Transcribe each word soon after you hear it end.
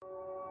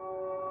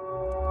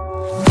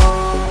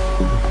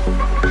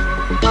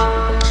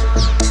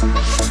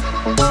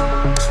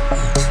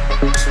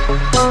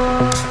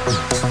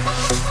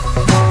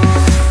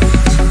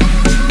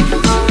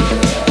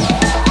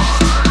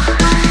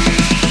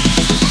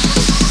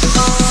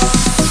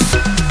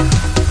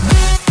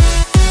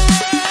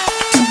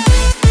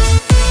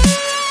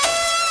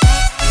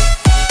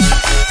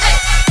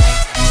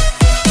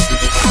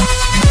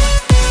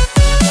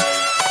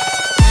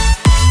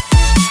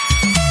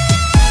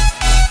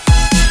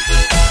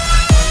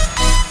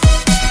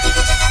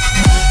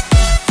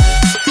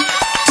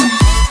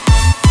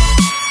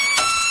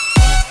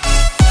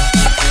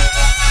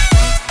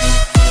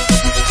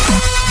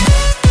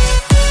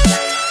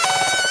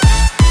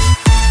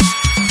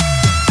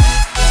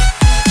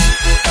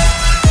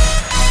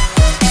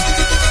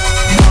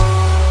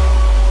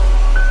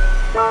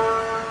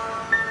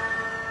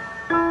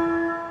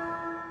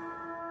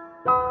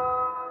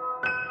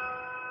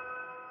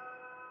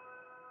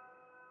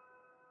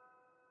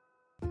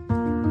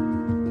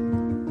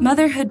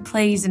Motherhood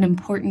plays an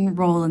important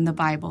role in the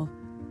Bible.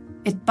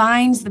 It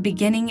binds the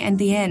beginning and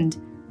the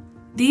end.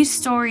 These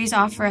stories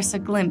offer us a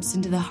glimpse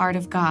into the heart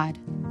of God,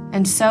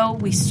 and so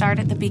we start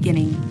at the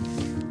beginning.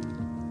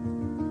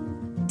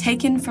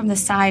 Taken from the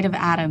side of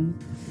Adam,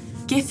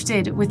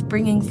 gifted with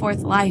bringing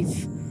forth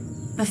life,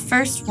 the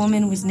first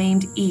woman was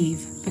named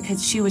Eve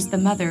because she was the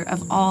mother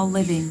of all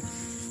living.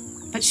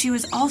 But she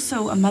was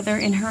also a mother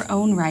in her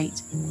own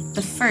right,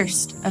 the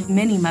first of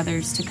many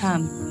mothers to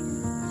come.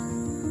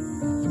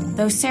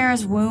 Though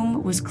Sarah's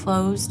womb was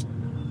closed,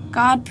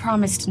 God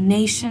promised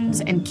nations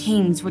and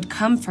kings would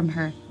come from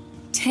her.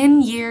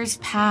 10 years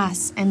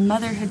pass, and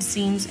motherhood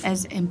seems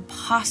as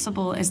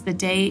impossible as the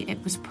day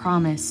it was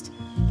promised.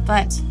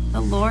 But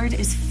the Lord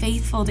is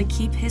faithful to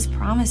keep his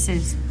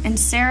promises, and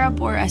Sarah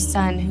bore a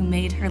son who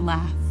made her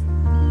laugh.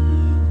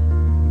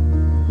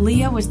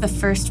 Leah was the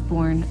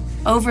firstborn,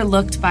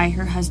 overlooked by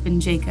her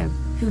husband Jacob,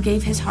 who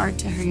gave his heart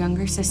to her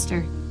younger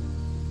sister.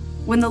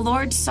 When the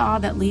Lord saw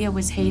that Leah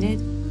was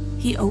hated,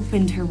 he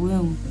opened her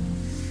womb.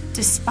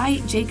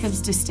 Despite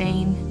Jacob's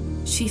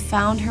disdain, she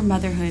found her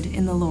motherhood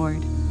in the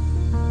Lord.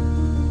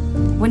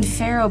 When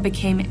Pharaoh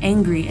became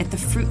angry at the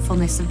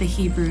fruitfulness of the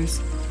Hebrews,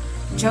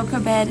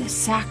 Jochebed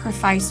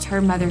sacrificed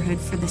her motherhood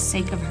for the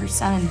sake of her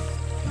son.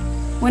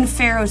 When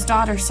Pharaoh's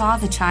daughter saw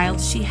the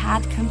child, she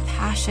had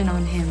compassion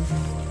on him.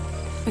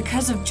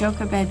 Because of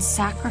Jochebed's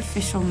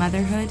sacrificial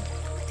motherhood,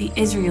 the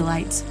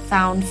Israelites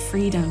found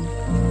freedom.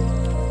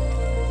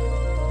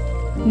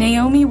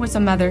 Naomi was a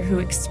mother who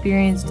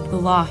experienced the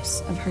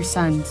loss of her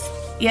sons,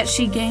 yet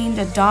she gained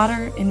a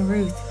daughter in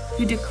Ruth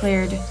who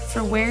declared,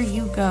 "For where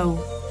you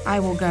go, I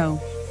will go.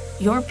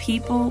 Your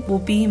people will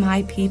be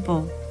my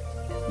people.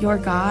 Your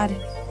God,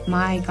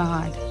 my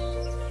God."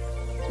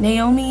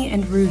 Naomi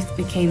and Ruth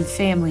became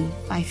family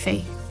by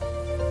faith.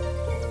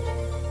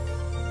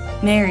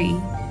 Mary,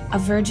 a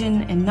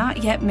virgin and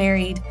not yet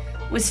married,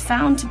 was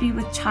found to be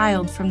with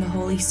child from the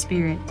Holy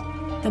Spirit.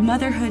 The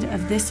motherhood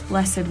of this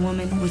blessed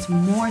woman was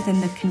more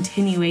than the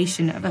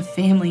continuation of a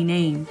family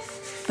name,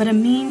 but a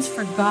means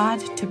for God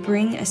to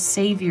bring a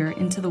Savior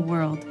into the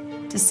world,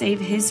 to save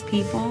his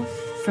people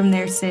from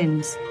their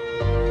sins.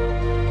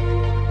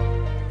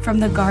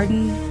 From the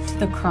garden to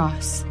the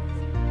cross,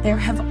 there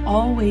have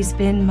always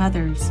been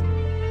mothers.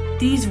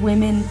 These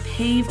women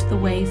paved the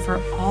way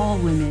for all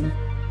women,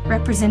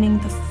 representing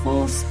the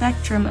full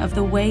spectrum of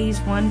the ways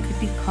one could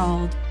be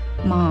called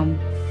mom.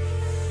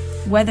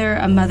 Whether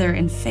a mother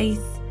in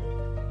faith,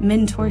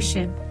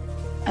 mentorship,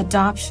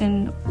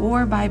 adoption,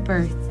 or by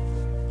birth,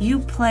 you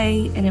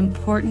play an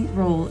important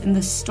role in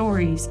the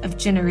stories of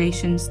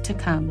generations to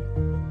come.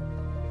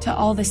 To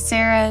all the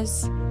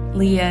Sarahs,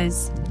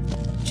 Leahs,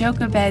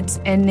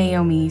 Jochebeds, and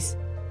Naomis,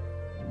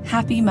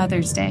 Happy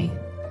Mother's Day.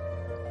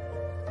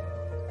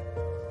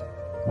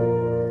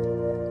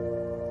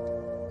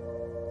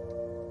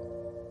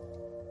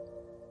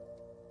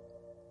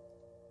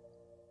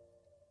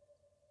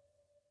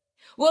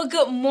 Well,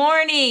 good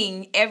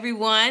morning,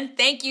 everyone.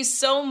 Thank you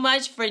so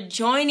much for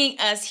joining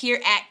us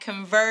here at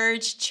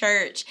Converge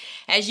Church.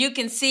 As you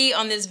can see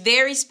on this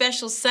very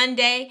special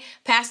Sunday,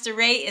 Pastor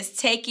Ray is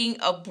taking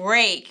a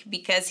break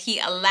because he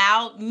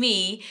allowed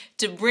me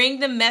to bring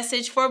the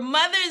message for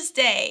Mother's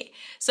Day.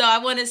 So I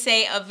want to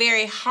say a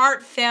very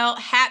heartfelt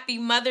Happy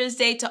Mother's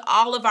Day to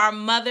all of our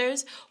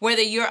mothers,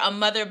 whether you're a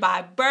mother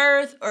by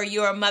birth or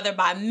you're a mother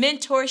by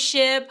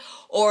mentorship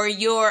or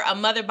you're a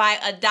mother by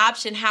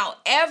adoption.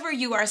 However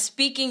you are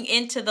speaking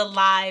into the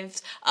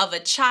lives of a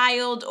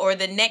child or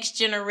the next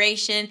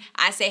generation,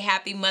 I say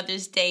Happy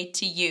Mother's Day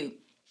to you.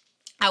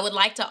 I would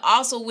like to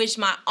also wish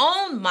my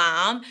own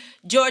mom,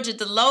 Georgia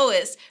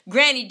Delois,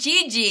 Granny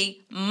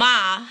Gigi,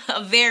 Ma,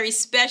 a very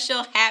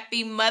special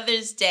Happy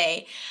Mother's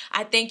Day.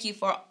 I thank you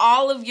for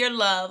all of your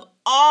love,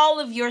 all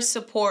of your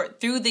support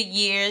through the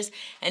years.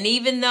 And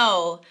even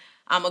though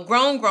I'm a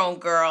grown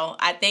girl,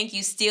 I thank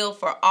you still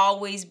for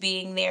always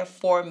being there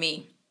for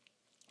me.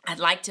 I'd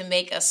like to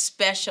make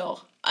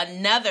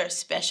another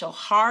special,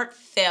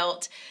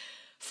 heartfelt,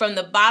 from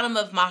the bottom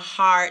of my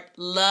heart,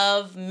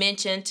 love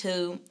mention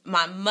to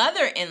my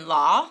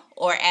mother-in-law,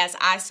 or as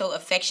I so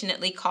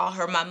affectionately call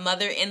her, my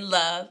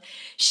mother-in-love.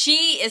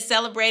 She is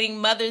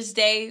celebrating Mother's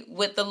Day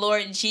with the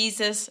Lord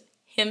Jesus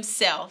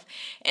himself.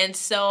 And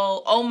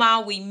so,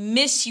 Oma, we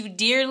miss you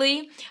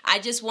dearly. I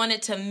just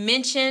wanted to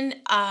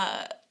mention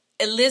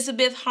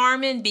Elizabeth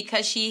Harmon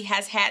because she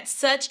has had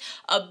such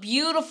a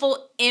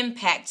beautiful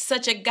impact,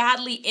 such a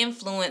godly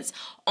influence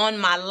on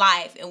my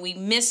life. And we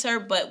miss her,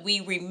 but we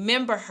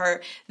remember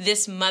her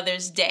this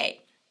Mother's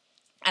Day.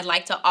 I'd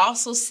like to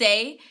also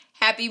say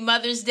Happy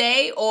Mother's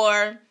Day,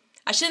 or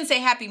I shouldn't say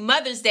Happy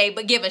Mother's Day,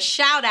 but give a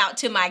shout out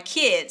to my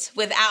kids.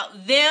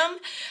 Without them,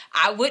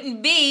 I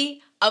wouldn't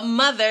be a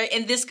mother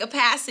in this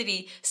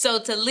capacity. So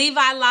to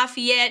Levi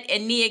Lafayette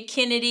and Nia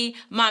Kennedy,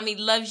 Mommy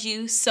loves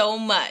you so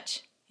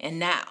much. And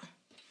now,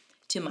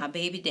 to my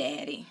baby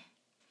daddy.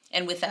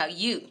 And without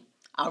you,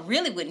 I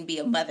really wouldn't be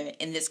a mother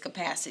in this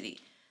capacity.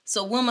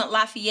 So Wilmot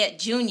Lafayette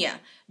Jr.,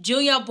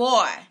 Junior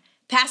boy,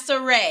 Pastor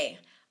Ray,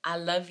 I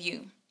love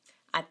you.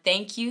 I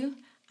thank you.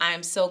 I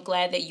am so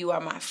glad that you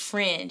are my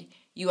friend.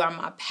 You are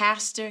my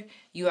pastor.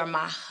 You are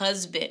my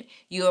husband.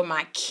 You are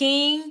my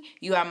king.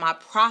 You are my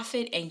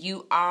prophet, and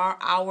you are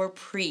our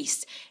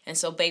priest. And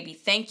so, baby,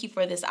 thank you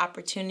for this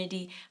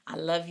opportunity. I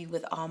love you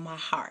with all my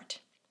heart.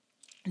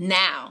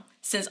 Now,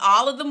 since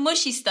all of the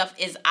mushy stuff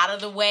is out of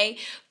the way,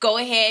 go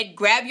ahead,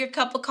 grab your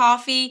cup of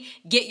coffee,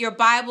 get your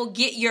Bible,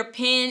 get your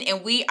pen,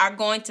 and we are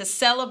going to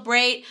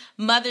celebrate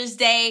Mother's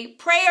Day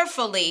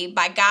prayerfully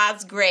by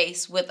God's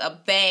grace with a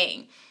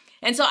bang.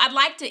 And so I'd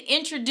like to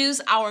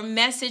introduce our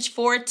message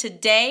for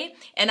today,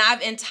 and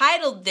I've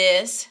entitled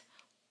this,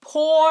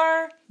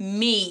 Poor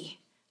Me,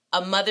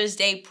 a Mother's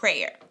Day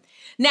Prayer.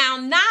 Now,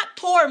 not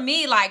poor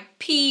me like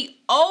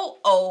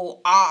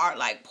P-O-O-R,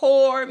 like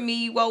poor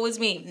me, woe is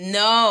me.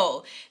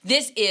 No,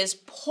 this is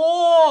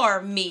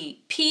poor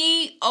me,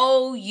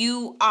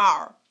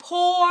 P-O-U-R,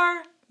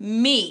 poor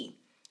me,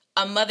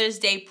 a Mother's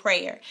Day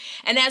prayer.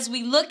 And as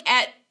we look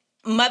at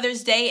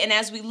Mother's Day and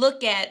as we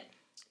look at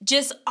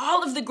just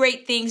all of the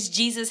great things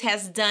Jesus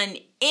has done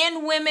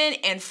in women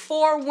and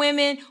for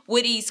women,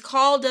 what he's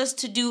called us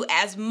to do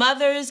as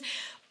mothers,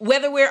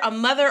 whether we're a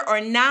mother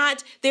or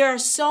not, there are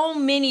so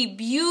many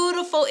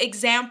beautiful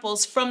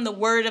examples from the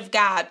Word of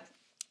God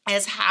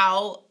as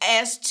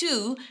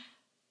to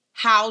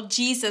how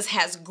Jesus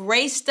has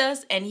graced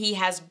us and he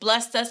has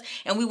blessed us,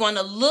 and we want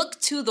to look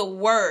to the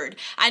Word.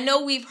 I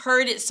know we've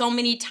heard it so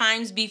many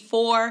times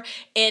before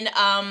in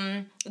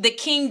the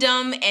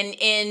kingdom and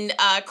in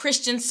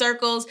Christian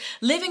circles,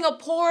 living a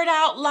poured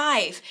out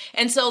life.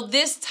 And so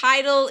this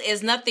title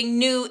is nothing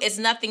new. It's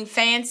nothing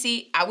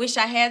fancy. I wish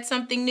I had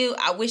something new.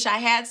 I wish I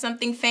had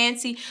something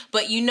fancy.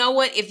 But you know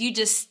what? If you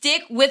just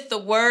stick with the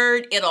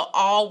Word, it'll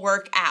all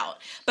work out.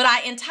 But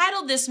I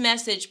entitled this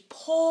message,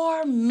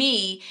 Poor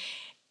Me,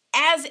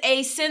 as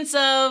a sense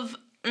of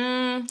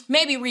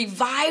maybe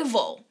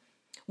revival.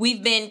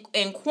 We've been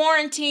in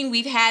quarantine.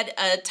 We've had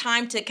a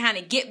time to kind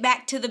of get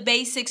back to the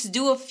basics,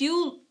 do a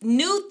few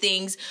new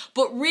things,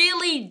 but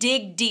really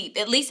dig deep.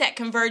 At least at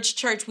Converge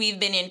Church, we've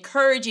been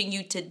encouraging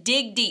you to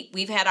dig deep.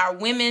 We've had our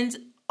women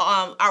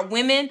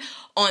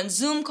on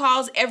Zoom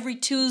calls every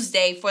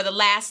Tuesday for the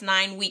last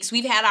 9 weeks.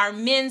 We've had our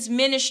men's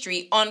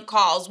ministry on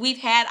calls. We've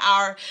had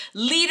our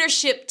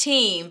leadership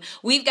team.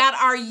 We've got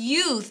our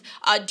youth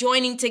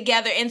joining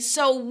together. And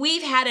so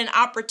we've had an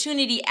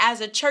opportunity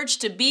as a church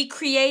to be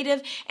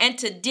creative and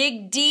to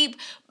dig deep.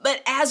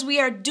 But as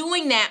we are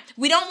doing that,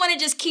 we don't want to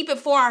just keep it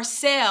for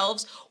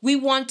ourselves. We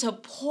want to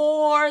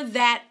pour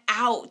that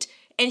out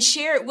and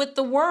share it with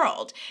the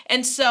world.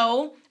 And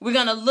so we're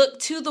going to look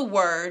to the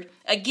Word.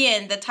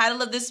 Again, the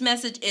title of this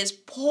message is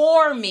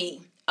Poor Me,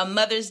 a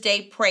Mother's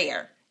Day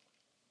Prayer.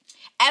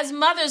 As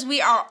mothers,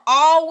 we are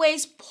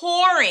always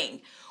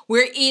pouring.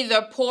 We're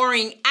either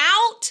pouring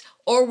out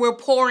or we're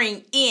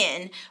pouring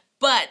in.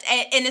 But,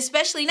 and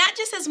especially not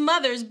just as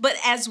mothers, but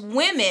as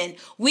women,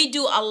 we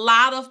do a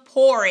lot of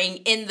pouring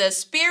in the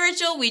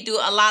spiritual. We do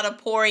a lot of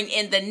pouring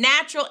in the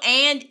natural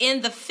and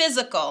in the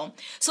physical.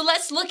 So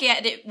let's look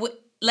at it.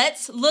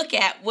 Let's look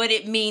at what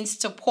it means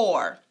to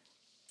pour.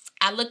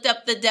 I looked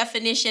up the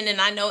definition,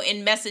 and I know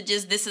in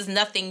messages this is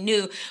nothing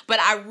new, but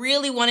I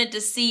really wanted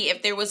to see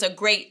if there was a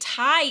great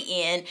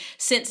tie-in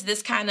since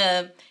this kind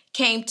of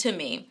came to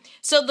me.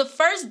 So the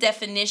first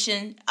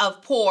definition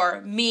of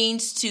pour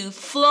means to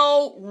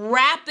flow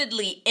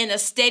rapidly in a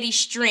steady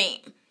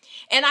stream.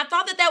 And I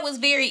thought that was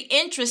very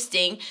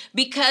interesting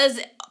because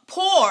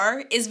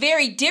pour is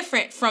very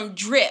different from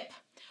drip.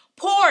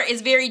 Pour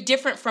is very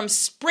different from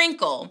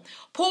sprinkle.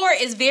 Pour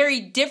is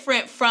very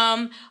different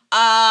from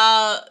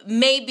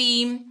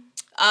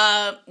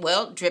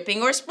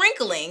dripping or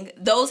sprinkling.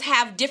 Those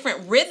have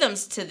different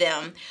rhythms to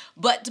them.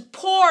 But to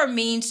pour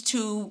means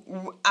to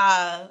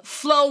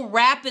flow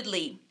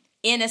rapidly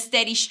in a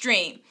steady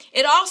stream.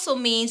 It also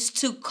means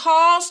to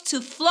cause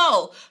to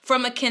flow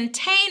from a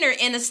container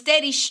in a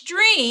steady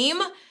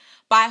stream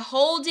by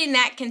holding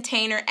that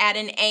container at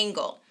an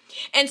angle.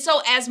 And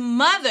so as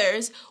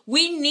mothers,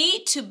 we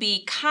need to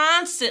be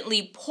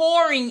constantly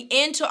pouring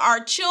into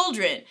our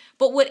children.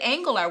 But what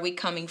angle are we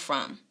coming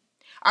from?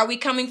 Are we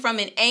coming from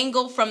an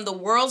angle from the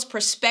world's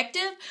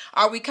perspective?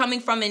 Are we coming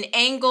from an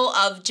angle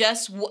of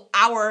just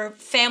our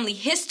family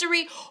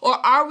history? Or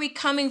are we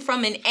coming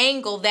from an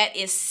angle that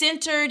is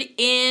centered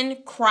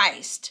in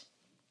Christ?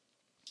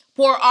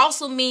 Pour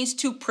also means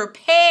to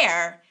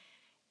prepare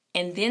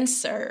and then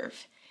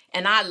serve.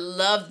 And I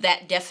love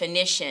that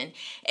definition.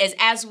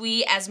 As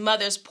we as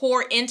mothers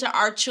pour into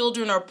our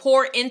children or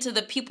pour into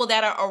the people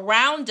that are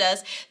around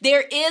us,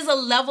 there is a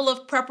level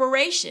of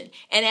preparation.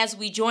 And as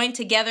we join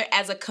together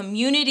as a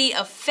community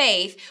of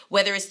faith,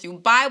 whether it's through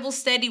Bible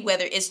study,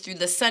 whether it's through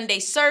the Sunday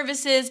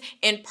services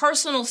and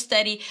personal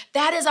study,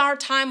 that is our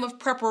time of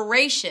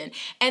preparation.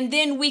 And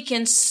then we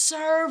can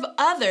serve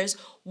others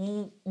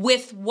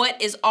with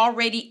what is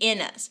already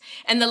in us.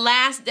 And the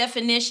last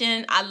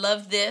definition, I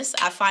love this.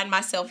 I find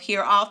myself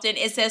here often.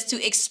 It says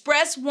to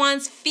express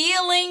one's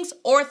feelings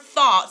or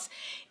thoughts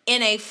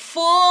in a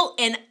full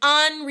and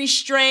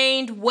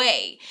unrestrained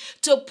way,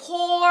 to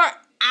pour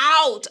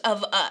out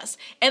of us.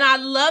 And I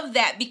love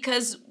that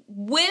because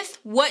with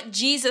what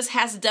Jesus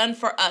has done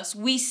for us,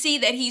 we see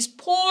that he's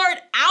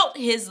poured out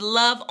his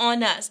love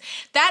on us.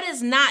 That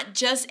is not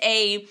just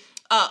a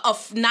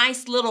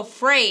nice little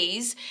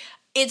phrase.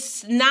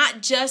 It's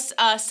not just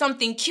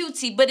something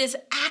cutesy, but it's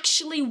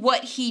actually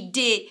what he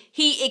did.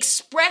 He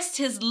expressed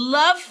his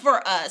love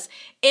for us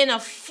in a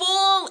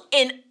full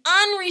and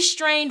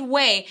unrestrained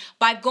way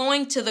by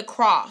going to the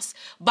cross,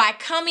 by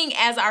coming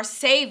as our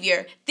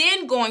Savior,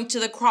 then going to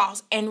the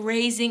cross and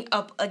raising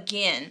up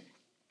again.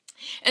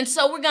 And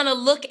so we're going to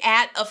look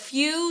at a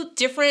few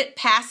different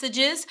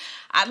passages.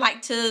 I'd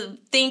like to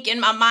think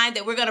in my mind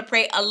that we're going to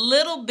pray a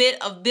little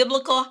bit of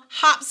biblical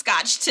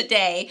hopscotch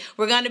today.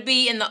 We're going to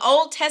be in the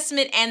Old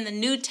Testament and the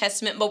New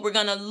Testament, but we're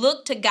going to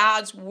look to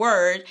God's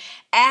word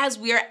as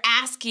we are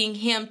asking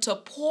him to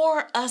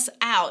pour us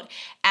out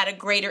at a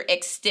greater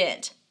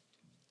extent.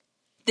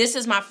 This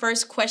is my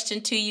first question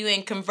to you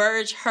in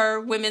Converge Her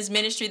Women's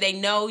Ministry. They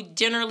know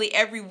generally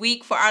every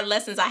week for our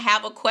lessons I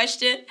have a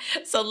question.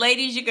 So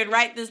ladies, you can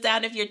write this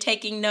down if you're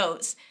taking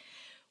notes.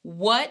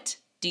 What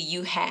do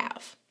you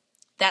have?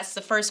 That's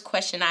the first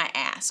question I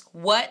ask.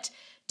 What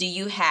do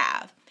you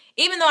have?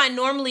 Even though I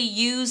normally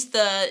use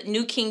the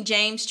New King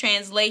James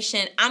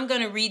translation, I'm going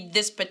to read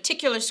this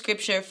particular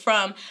scripture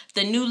from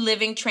the New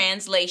Living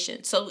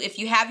Translation. So if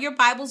you have your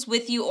Bibles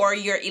with you or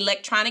your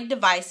electronic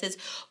devices,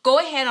 go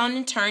ahead on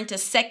and turn to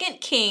 2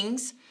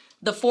 Kings,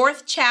 the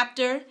 4th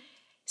chapter,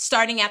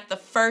 starting at the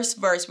first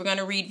verse. We're going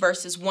to read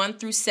verses 1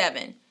 through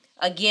 7.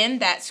 Again,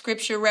 that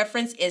scripture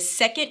reference is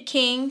 2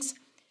 Kings,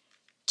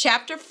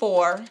 chapter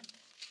 4,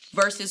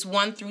 verses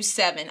 1 through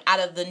 7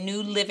 out of the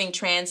New Living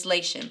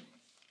Translation.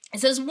 It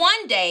says,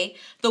 one day,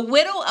 the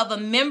widow of a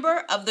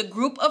member of the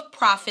group of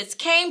prophets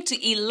came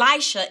to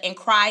Elisha and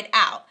cried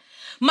out,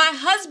 "My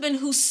husband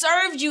who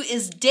served you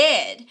is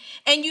dead,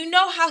 and you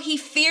know how he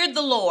feared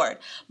the Lord.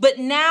 But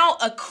now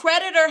a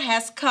creditor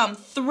has come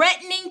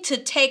threatening to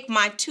take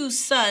my 2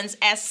 sons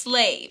as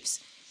slaves."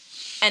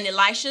 And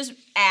Elisha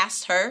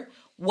asked her,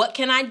 "What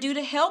can I do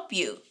to help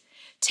you?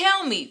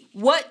 Tell me,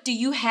 what do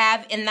you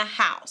have in the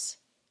house?"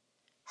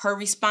 Her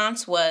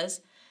response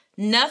was,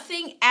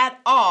 "Nothing at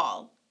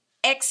all,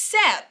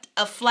 except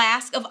a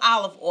flask of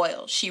olive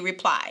oil," she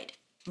replied.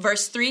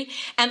 Verse 3,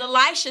 and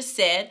Elisha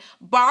said,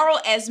 "Borrow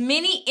as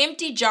many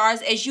empty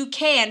jars as you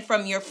can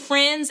from your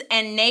friends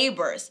and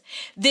neighbors.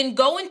 Then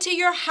go into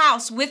your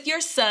house with your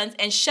sons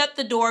and shut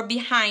the door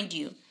behind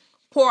you.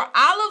 Pour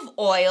olive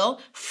oil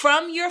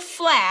from your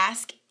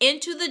flask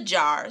into the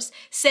jars,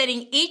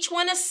 setting each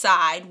one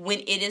aside when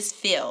it is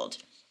filled."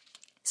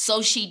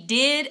 So she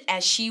did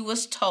as she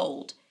was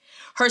told.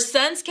 Her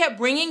sons kept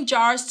bringing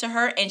jars to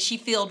her, and she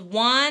filled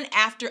one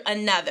after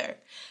another.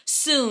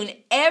 Soon,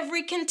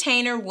 every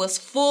container was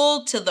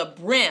full to the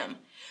brim.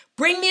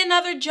 "Bring me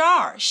another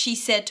jar," she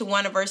said to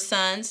one of her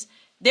sons.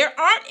 "There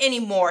aren't any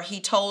more," he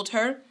told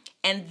her.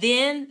 And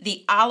then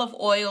the olive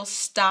oil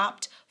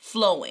stopped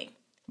flowing.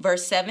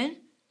 Verse 7,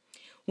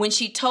 when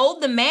she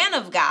told the man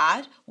of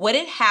God what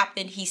had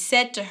happened, he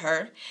said to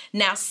her,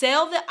 "Now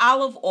sell the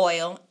olive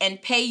oil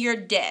and pay your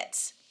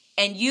debts,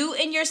 and you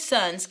and your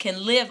sons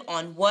can live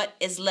on what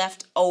is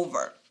left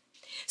over."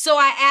 So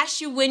I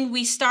asked you when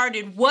we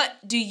started,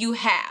 what do you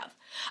have?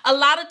 A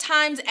lot of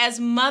times as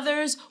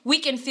mothers, we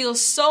can feel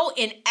so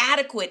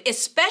inadequate,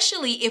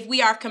 especially if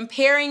we are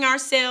comparing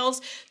ourselves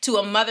to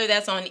a mother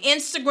that's on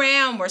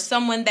Instagram or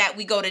someone that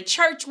we go to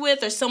church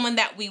with or someone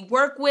that we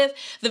work with.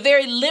 The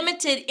very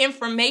limited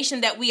information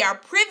that we are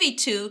privy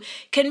to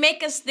can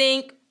make us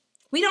think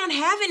we don't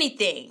have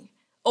anything,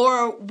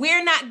 or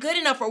we're not good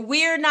enough, or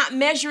we're not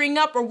measuring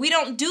up, or we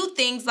don't do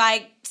things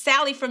like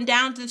Sally from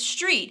down the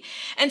street.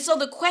 And so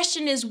the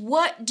question is,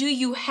 what do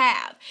you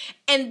have?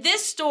 And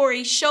this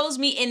story shows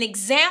me an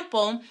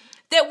example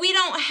that we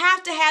don't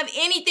have to have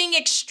anything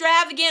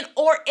extravagant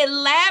or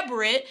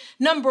elaborate,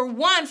 number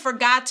one, for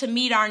God to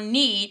meet our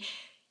need.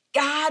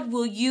 God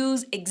will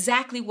use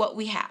exactly what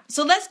we have.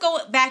 So let's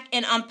go back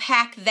and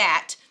unpack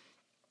that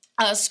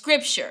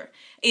scripture.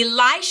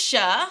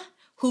 Elisha,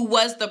 who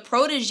was the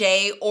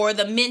protege or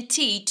the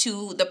mentee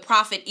to the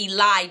prophet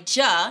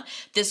Elijah,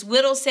 this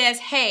widow says,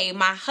 "Hey,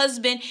 my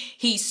husband,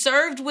 he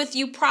served with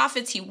you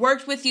prophets. He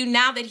worked with you.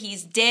 Now that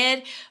he's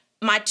dead,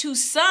 my 2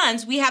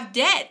 sons, we have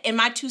debt, and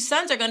my 2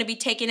 sons are going to be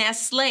taken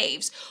as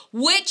slaves,"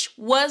 which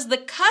was the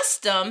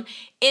custom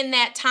in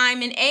that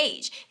time and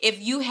age. If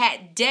you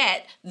had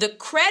debt, the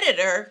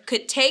creditor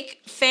could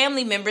take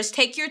family members,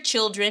 take your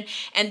children,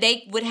 and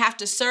they would have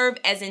to serve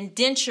as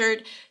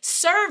indentured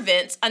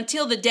servants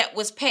until the debt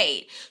was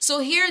paid. So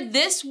here,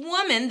 this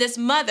woman, this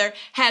mother,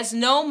 has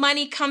no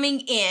money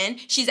coming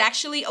in. She's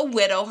actually a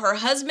widow. Her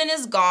husband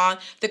is gone.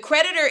 The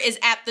creditor is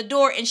at the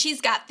door, and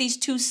she's got these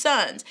 2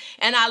 sons.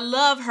 And I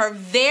love her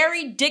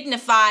very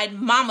dignified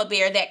mama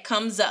bear that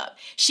comes up.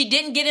 She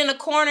didn't get in a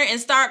corner and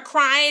start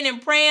crying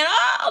and praying,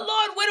 "Oh,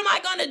 Lord, what am I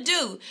going to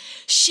do?"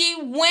 She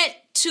went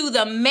to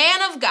the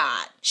man of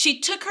God. She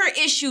took her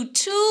issue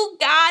to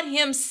God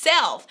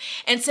himself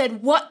and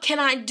said, "What can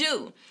I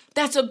do?"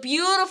 That's a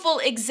beautiful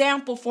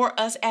example for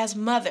us as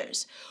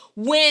mothers.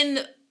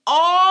 When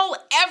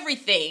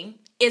everything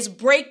is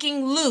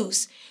breaking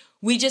loose,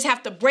 We just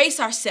have to brace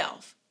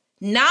ourselves,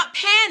 not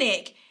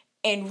panic,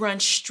 and run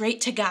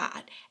straight to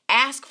God.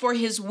 Ask for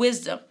his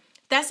wisdom.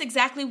 That's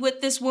exactly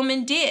what this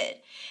woman did.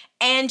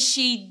 And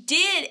she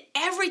did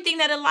everything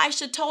that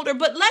Elisha told her.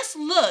 But let's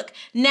look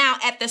now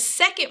at the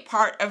second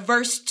part of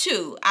verse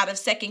 2 out of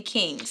 2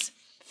 Kings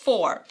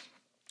 4.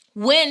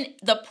 When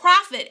the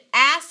prophet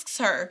asks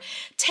her,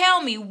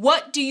 tell me,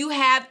 what do you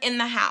have in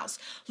the house?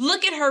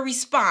 Look at her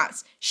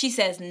response. She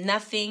says,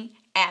 nothing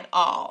at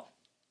all.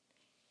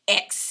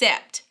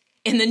 Except,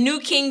 in the New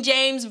King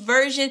James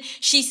Version,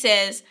 she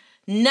says,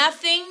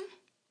 nothing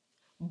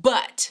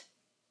but.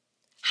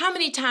 How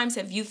many times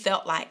have you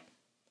felt like,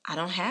 I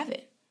don't have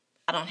it.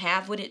 I don't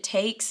have what it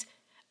takes.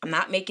 I'm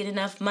not making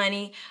enough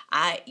money.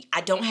 I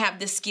don't have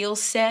the skill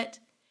set.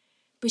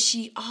 But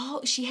she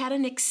had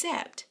an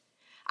except.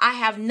 I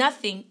have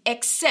nothing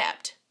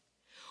except.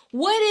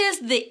 What is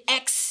the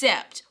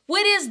except?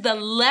 What is the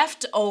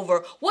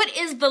leftover? What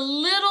is the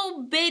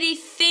little bitty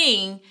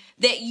thing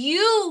that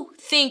you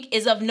think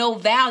is of no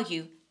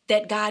value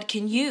that God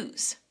can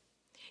use?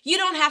 You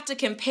don't have to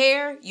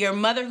compare your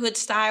motherhood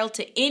style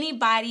to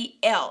anybody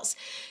else.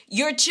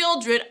 Your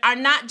children are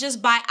not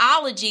just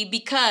biology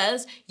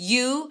because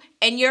you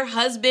and your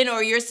husband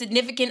or your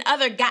significant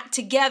other got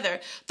together.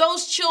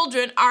 Those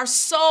children are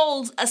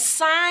souls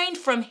assigned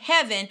from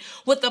heaven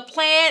with a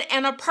plan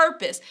and a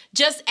purpose,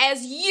 just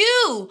as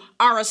you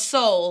are a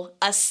soul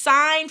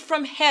assigned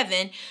from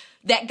heaven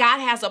that God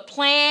has a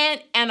plan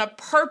and a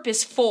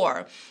purpose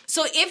for.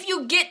 So if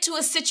you get to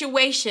a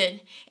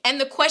situation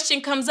and the question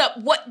comes up,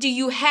 what do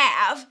you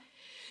have?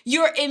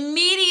 Your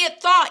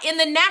immediate thought in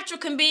the natural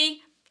can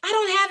be, I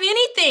don't have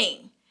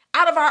anything.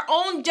 Out of our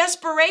own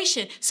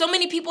desperation. So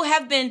many people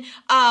have been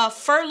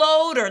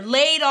furloughed or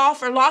laid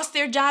off or lost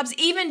their jobs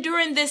even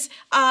during this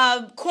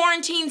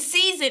quarantine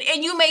season.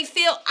 And you may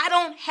feel, I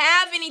don't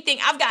have anything.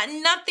 I've got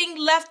nothing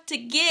left to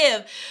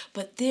give.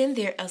 But then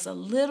there is a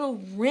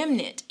little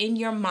remnant in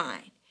your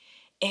mind,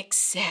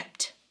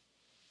 except.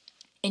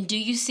 And do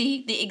you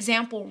see the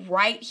example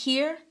right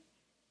here?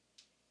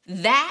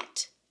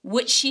 That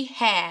which she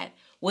had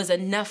was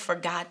enough for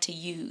God to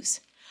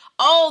use.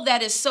 Oh,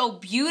 that is so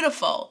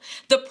beautiful.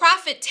 The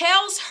prophet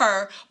tells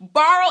her,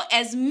 borrow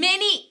as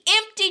many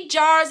empty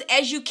jars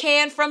as you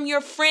can from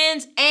your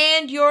friends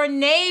and your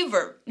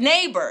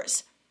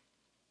neighbors.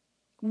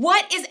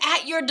 What is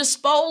at your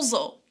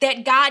disposal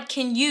that God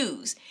can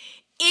use?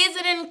 Is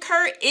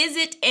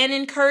it an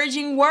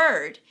encouraging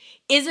word?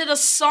 Is it a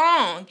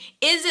song?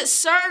 Is it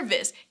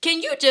service?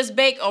 Can you just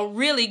bake a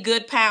really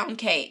good pound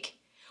cake?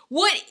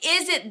 What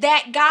is it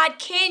that God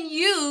can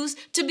use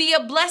to be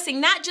a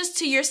blessing, not just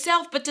to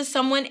yourself, but to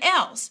someone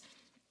else?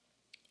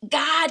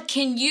 God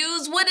can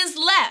use what is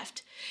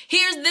left.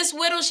 Here's this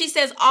widow. She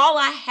says, all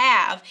I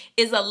have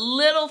is a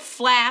little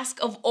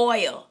flask of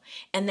oil.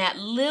 And that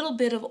little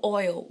bit of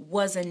oil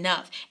was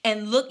enough.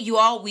 And look, you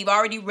all, we've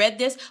already read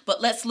this,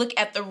 but let's look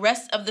at the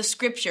rest of the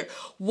scripture.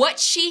 What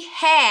she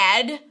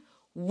had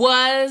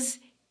was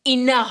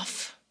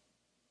enough.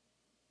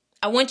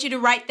 I want you to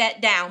write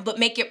that down, but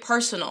make it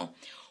personal.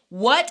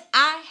 What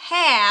I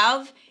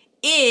have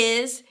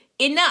is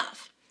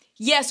enough.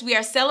 Yes, we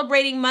are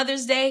celebrating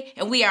Mother's Day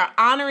and we are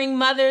honoring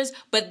mothers,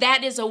 but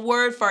that is a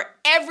word for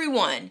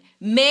everyone.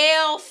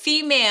 Male,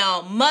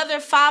 female, mother,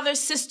 father,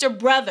 sister,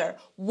 brother.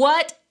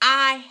 What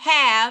I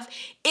have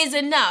is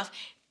enough.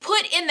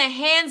 Put in the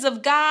hands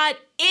of God,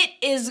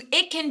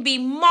 it can be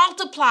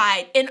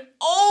multiplied and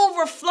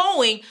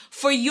overflowing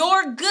for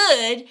your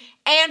good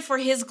and for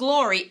his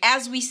glory,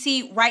 as we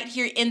see right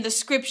here in the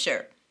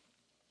scripture.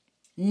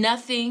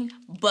 Nothing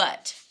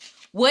but.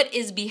 What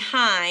is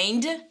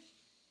behind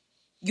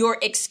your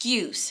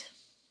excuse?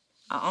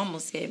 I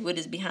almost said what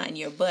is behind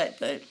your butt,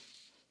 but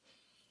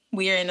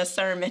we are in a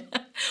sermon.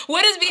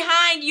 What is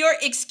behind your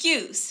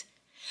excuse?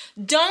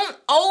 Don't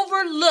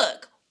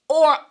overlook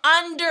or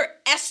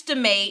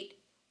underestimate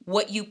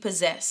what you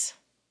possess.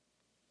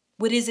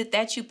 What is it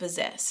that you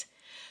possess?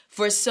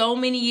 For so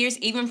many years,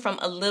 even from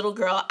a little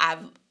girl,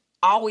 I've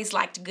always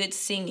liked good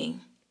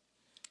singing.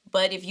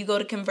 But if you go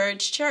to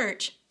Converge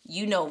Church,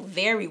 you know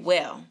very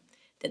well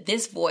that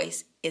this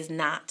voice is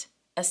not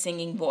a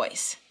singing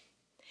voice.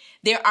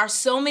 There are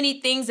so many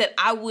things that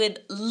I would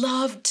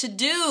love to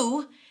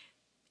do,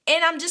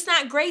 and I'm just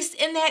not graced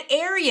in that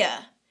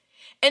area.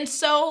 And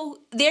so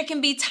there can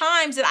be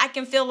times that I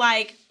can feel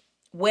like,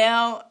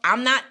 well,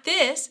 I'm not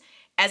this.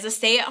 As a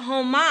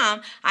stay-at-home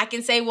mom, I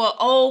can say,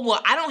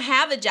 I don't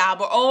have a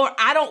job, or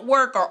I don't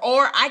work,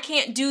 or I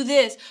can't do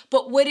this.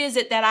 But what is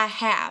it that I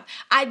have?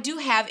 I do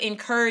have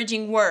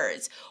encouraging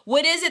words.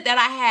 What is it that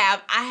I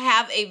have? I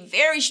have a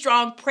very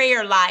strong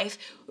prayer life,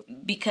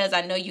 because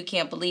I know you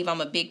can't believe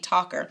I'm a big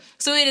talker.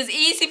 So it is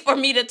easy for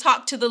me to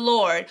talk to the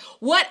Lord.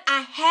 What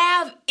I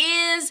have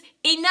is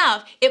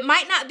enough. It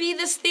might not be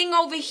this thing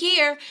over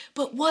here,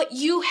 but what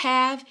you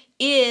have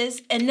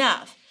is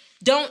enough.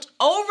 Don't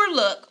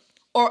overlook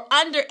or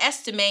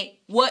underestimate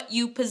what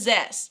you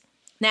possess.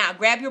 Now,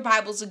 grab your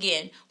Bibles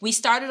again. We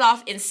started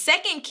off in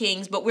 2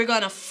 Kings, but we're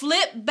going to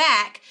flip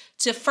back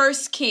to 1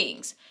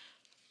 Kings.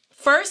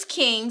 1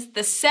 Kings,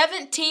 the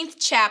 17th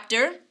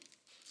chapter,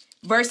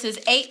 verses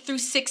 8 through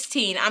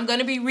 16. I'm going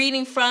to be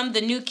reading from the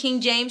New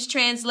King James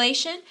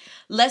translation.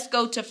 Let's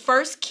go to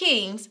 1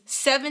 Kings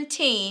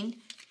 17,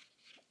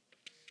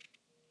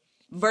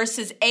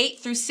 verses 8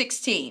 through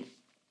 16.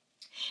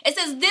 It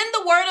says, then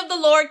the word of the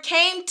Lord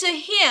came to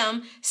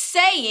him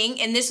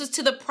saying, and this was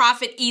to the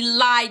prophet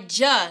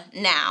Elijah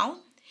now.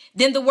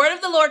 Then the word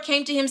of the Lord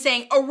came to him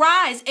saying,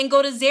 arise and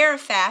go to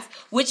Zarephath,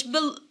 which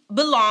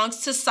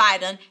belongs to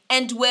Sidon,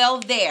 and dwell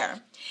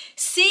there.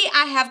 See,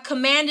 I have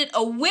commanded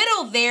a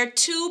widow there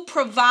to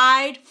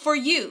provide for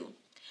you.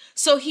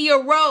 So he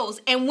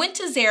arose and went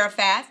to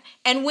Zarephath,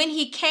 and when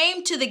he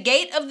came to the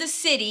gate of the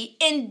city,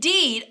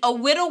 indeed, a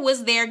widow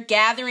was there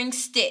gathering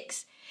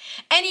sticks.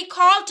 And he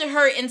called to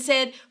her and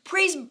said,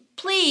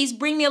 please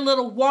bring me a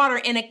little water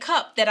in a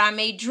cup that I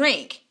may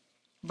drink.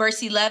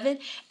 Verse 11,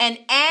 and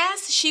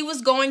as she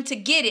was going to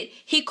get it,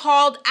 he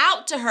called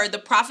out to her. The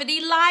prophet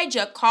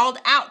Elijah called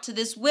out to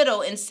this widow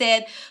and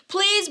said,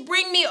 please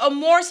bring me a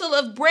morsel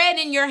of bread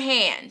in your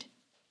hand.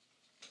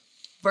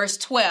 Verse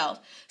 12,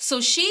 so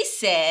she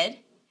said,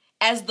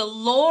 as the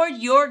Lord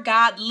your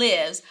God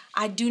lives,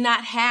 I do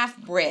not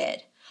have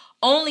bread,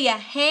 only a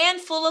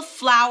handful of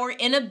flour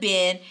in a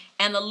bin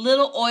and a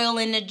little oil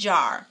in a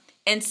jar.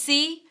 And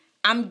see,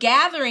 I'm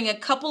gathering a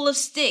couple of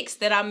sticks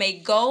that I may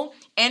go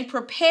and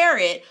prepare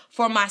it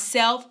for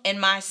myself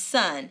and my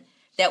son,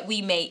 that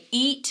we may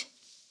eat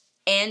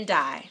and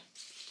die.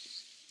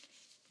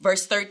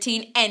 Verse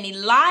 13, and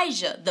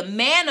Elijah, the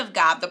man of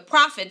God, the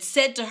prophet,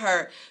 said to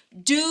her,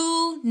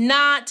 do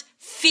not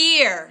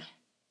fear.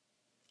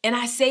 And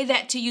I say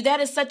that to you, that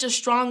is such a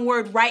strong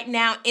word right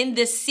now in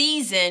this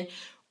season,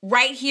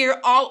 right here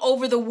all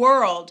over the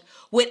world.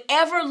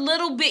 Whatever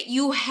little bit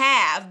you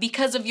have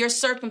because of your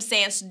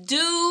circumstance,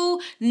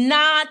 do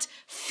not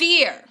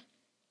fear.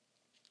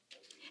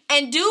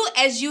 And do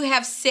as you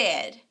have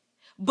said,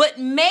 but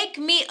make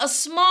me a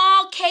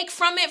small cake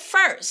from it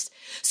first.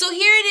 So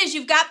here it is.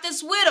 You've got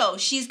this widow.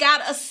 She's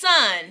got a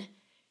son.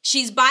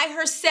 She's by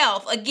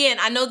herself. Again,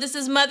 I know this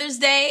is Mother's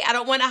Day. I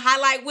don't want to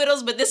highlight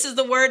widows, but this is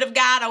the word of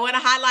God. I want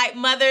to highlight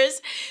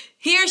mothers.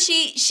 Here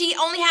she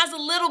only has a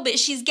little bit.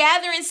 She's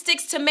gathering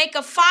sticks to make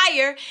a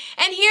fire.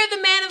 And here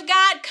the man of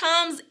God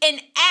comes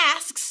and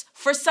asks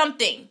for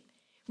something.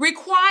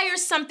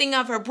 Requires something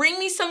of her. Bring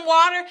me some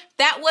water.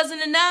 That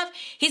wasn't enough.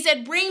 He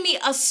said, bring me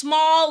a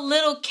small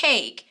little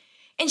cake.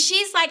 And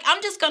she's like,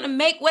 I'm just going to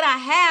make what I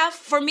have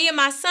for me and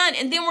my son,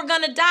 and then we're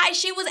going to die.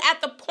 She was at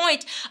the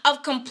point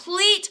of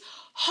complete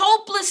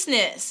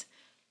hopelessness.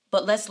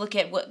 But let's look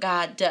at what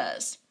God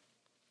does.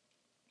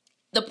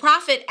 The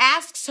prophet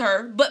asks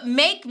her, but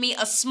make me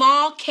a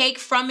small cake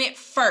from it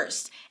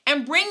first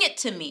and bring it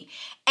to me.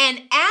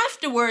 And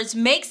afterwards,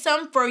 make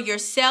some for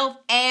yourself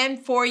and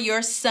for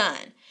your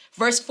son.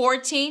 Verse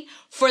 14,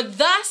 for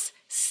thus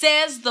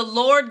says the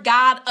Lord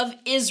God of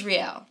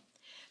Israel,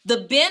 the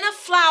bin of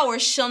flour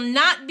shall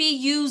not be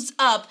used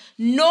up,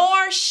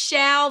 nor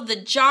shall the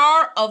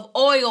jar of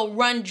oil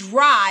run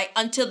dry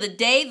until the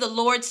day the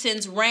Lord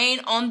sends rain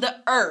on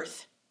the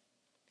earth.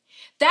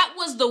 That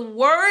was the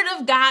word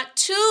of God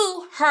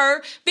to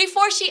her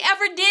before she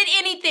ever did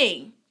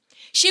anything.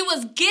 She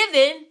was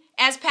given,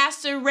 as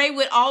Pastor Ray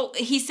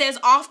he says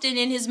often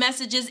in his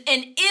messages,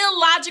 an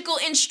illogical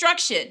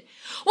instruction.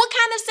 What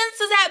kind of sense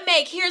does that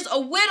make? Here's a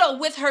widow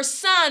with her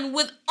son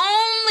with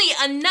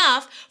only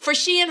enough for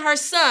she and her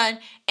son,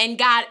 and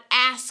God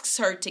asks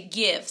her to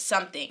give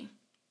something.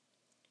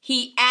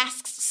 He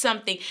asks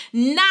something,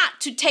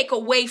 not to take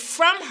away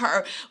from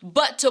her,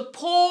 but to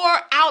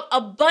pour out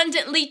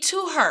abundantly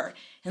to her.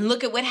 And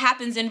look at what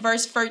happens in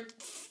verse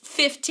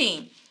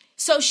 15.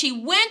 So she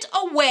went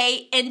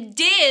away and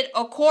did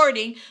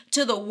according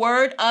to the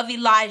word of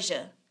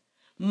Elijah.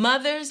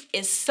 Mothers,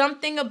 is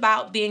something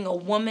about being a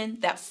woman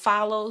that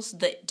follows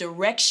the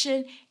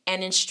direction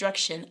and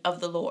instruction of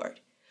the Lord.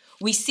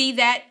 We see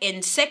that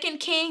in 2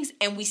 Kings,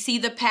 and we see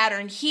the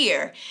pattern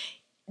here.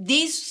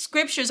 These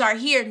scriptures are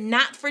here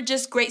not for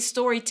just great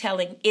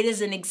storytelling. It is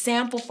an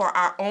example for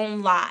our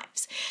own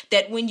lives.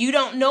 That when you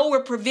don't know where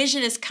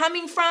provision is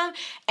coming from,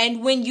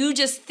 and when you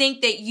just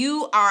think that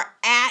you are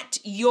at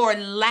your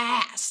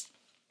last,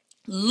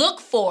 look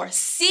for,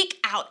 seek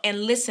out,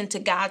 and listen to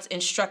God's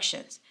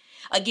instructions.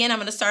 Again, I'm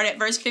going to start at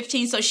verse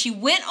 15. So she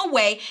went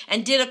away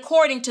and did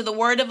according to the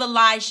word of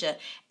Elijah.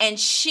 And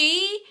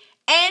she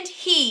and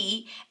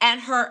he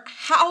and her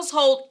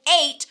household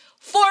ate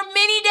for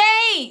many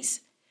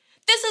days.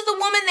 This is the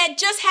woman that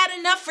just had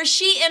enough for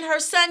she and her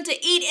son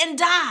to eat and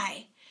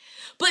die.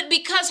 But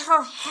because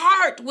her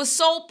heart was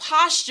so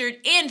postured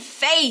in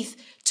faith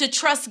to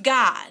trust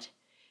God,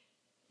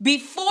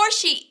 before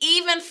she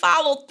even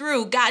followed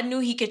through, God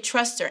knew he could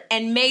trust her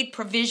and made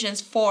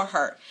provisions for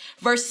her.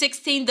 Verse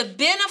 16, the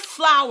bin of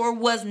flour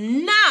was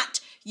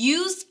not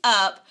used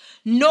up,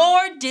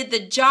 nor did the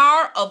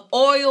jar of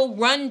oil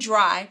run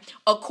dry,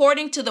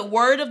 according to the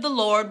word of the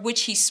Lord,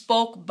 which he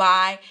spoke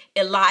by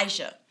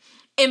Elijah.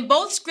 In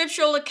both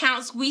scriptural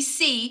accounts, we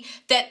see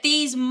that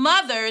these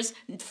mothers,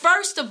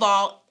 first of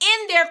all,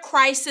 in their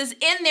crisis,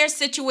 in their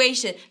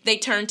situation, they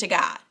turned to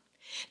God.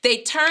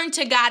 They turned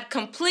to God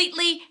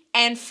completely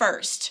and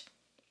first.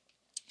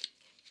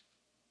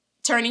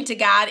 Turning to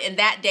God in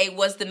that day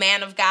was the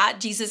man of God.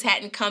 Jesus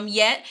hadn't come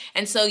yet.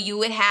 And so you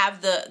would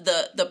have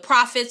the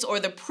prophets or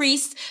the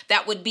priests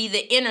that would be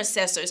the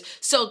intercessors.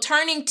 So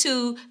turning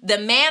to the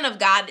man of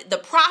God, the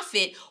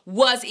prophet,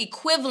 was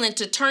equivalent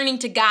to turning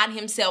to God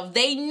himself.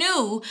 They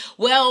knew,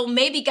 well,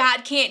 maybe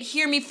God can't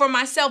hear me for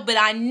myself, but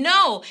I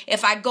know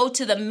if I go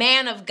to the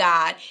man of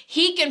God,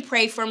 he can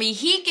pray for me.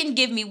 He can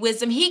give me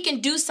wisdom. He can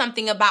do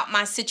something about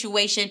my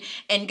situation,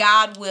 and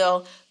God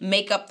will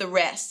make up the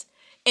rest.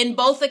 In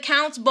both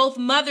accounts, both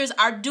mothers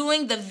are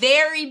doing the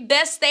very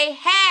best they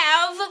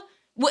have.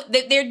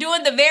 They're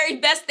doing the very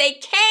best they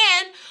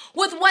can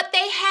with what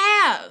they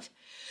have.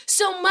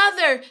 So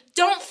mother,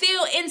 don't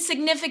feel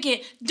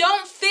insignificant.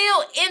 Don't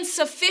feel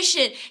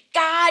insufficient.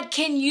 God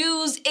can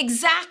use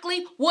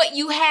exactly what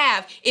you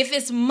have. If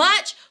it's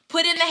much,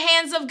 put in the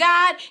hands of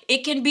God,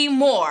 it can be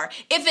more.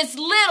 If it's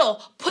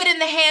little, put in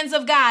the hands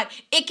of God,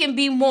 it can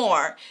be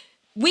more.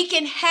 We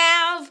can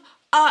have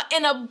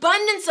an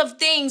abundance of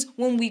things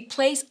when we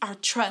place our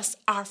trust,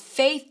 our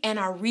faith, and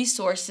our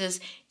resources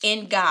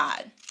in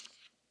God.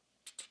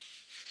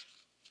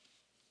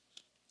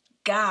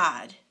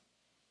 God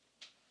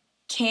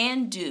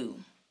can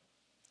do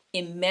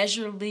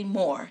immeasurably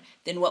more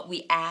than what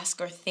we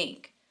ask or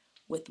think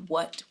with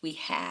what we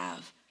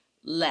have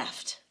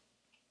left.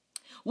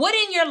 What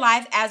in your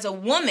life as a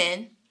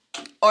woman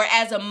or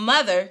as a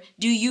mother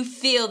do you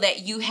feel that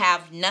you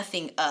have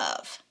nothing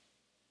of?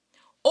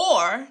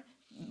 Or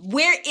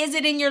where is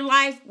it in your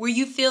life where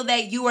you feel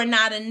that you are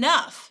not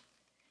enough,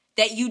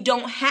 that you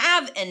don't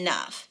have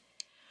enough?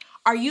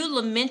 Are you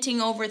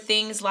lamenting over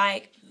things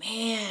like,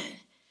 man,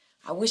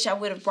 I wish I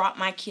would have brought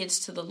my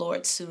kids to the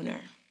Lord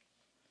sooner?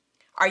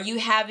 Are you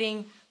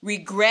having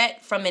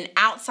regret from an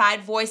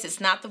outside voice? It's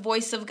not the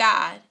voice of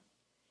God,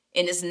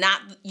 and it's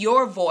not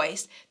your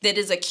voice that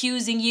is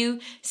accusing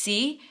you.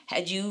 See,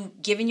 had you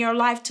given your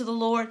life to the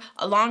Lord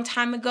a long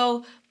time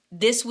ago,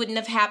 this wouldn't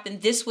have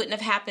happened. This wouldn't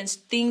have happened.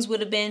 Things would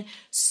have been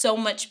so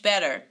much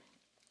better.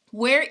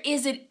 Where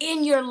is it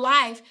in your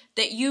life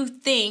that you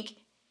think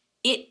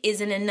it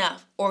isn't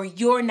enough, or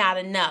you're not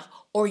enough,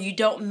 or you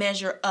don't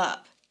measure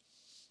up?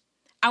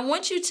 I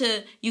want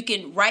you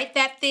can write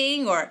that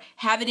thing or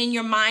have it in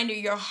your mind or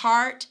your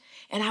heart.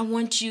 And I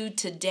want you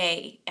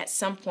today at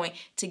some point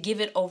to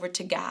give it over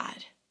to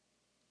God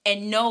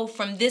and know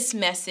from this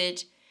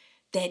message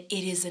that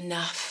it is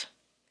enough.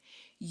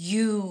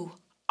 You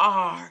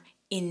are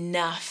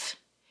enough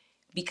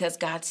because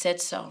God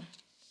said so.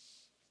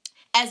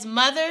 As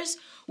mothers,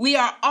 we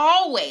are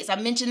always, I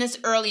mentioned this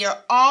earlier,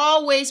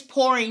 always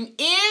pouring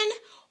in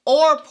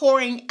or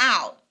pouring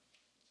out.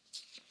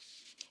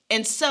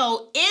 And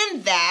so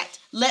in that,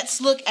 let's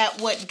look at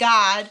what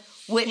God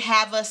would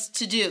have us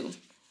to do.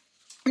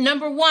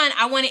 Number one,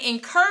 I want to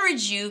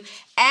encourage you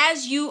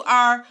as you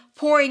are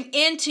pouring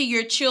into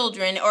your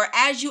children or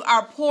as you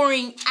are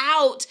pouring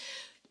out.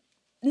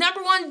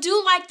 Number one,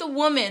 do like the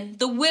woman,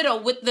 the widow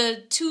with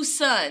the 2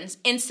 sons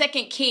in 2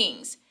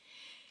 Kings.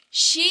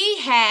 She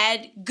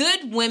had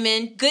good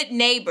women, good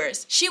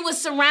neighbors. She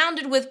was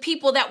surrounded with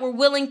people that were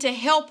willing to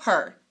help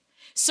her.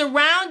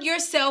 Surround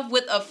yourself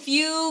with a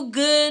few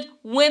good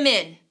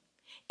women.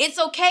 It's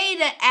okay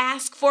to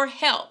ask for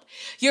help.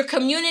 Your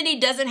community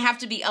doesn't have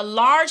to be a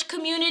large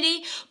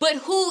community, but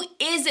who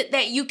is it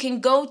that you can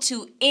go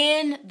to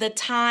in the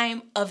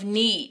time of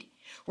need?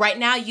 Right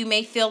now, you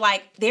may feel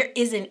like there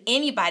isn't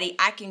anybody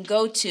I can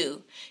go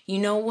to. You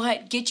know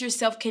what? Get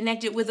yourself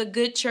connected with a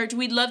good church.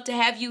 We'd love to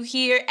have you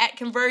here at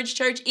Converge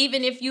Church,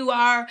 even if you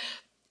are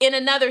in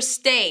another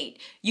state.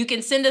 You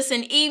can send us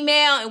an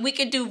email and we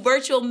can do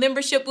virtual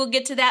membership. We'll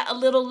get to that a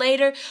little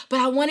later.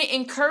 But I want to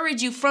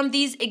encourage you from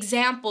these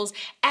examples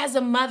as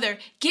a mother,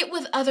 get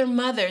with other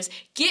mothers.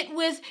 Get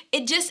with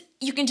it.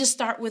 You can just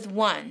start with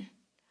one.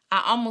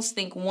 I almost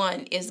think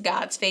 1 is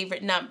God's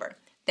favorite number.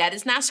 That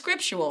is not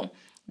scriptural.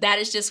 That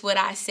is just what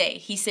I say.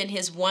 He sent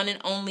his one and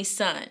only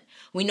son.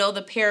 We know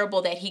the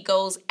parable that he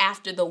goes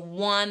after the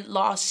one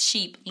lost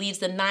sheep, leaves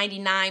the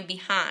 99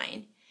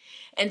 behind.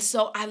 And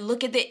so I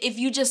look at that. If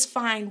you just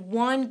find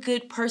one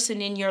good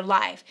person in your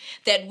life,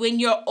 that when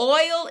your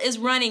oil is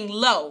running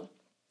low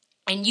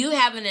and you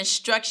have an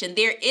instruction,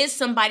 there is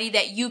somebody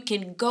that you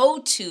can go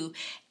to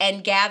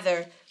and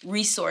gather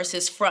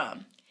resources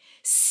from.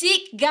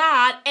 Seek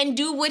God and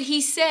do what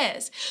he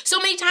says. So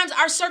many times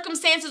our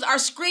circumstances are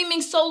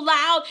screaming so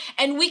loud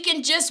and we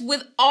can just,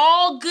 with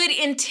all good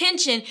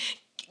intention,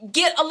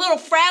 get a little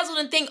frazzled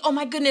and think, oh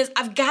my goodness,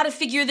 I've got to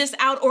figure this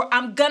out, or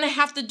I'm going to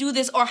have to do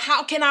this, or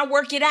how can I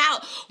work it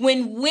out?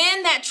 When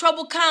that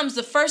trouble comes,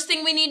 the first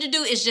thing we need to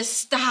do is just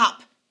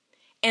stop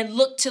and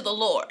look to the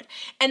Lord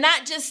and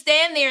not just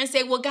stand there and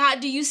say, well, God,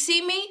 do you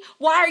see me?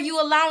 Why are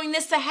you allowing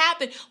this to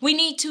happen? We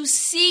need to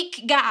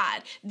seek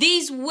God.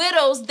 These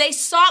widows, they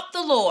sought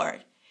the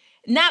Lord.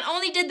 Not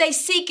only did they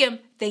seek him,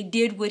 they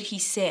did what he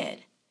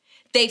said.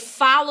 They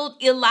followed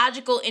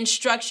illogical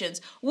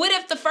instructions. What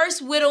if the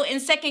first widow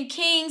in 2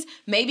 Kings,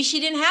 maybe she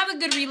didn't have a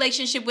good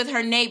relationship with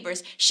her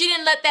neighbors. She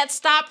didn't let that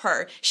stop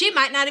her. She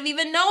might not have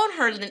even known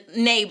her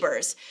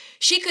neighbors.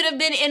 She could have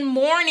been in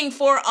mourning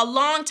for a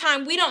long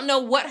time. We don't know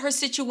what her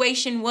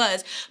situation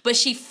was, but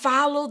she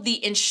followed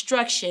the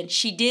instruction.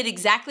 She did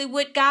exactly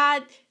what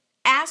God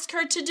asked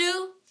her to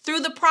do through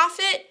the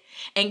prophet,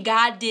 and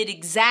God did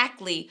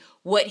exactly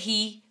what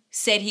he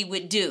said he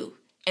would do.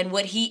 And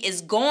what he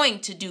is going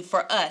to do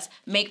for us,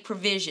 make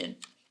provision.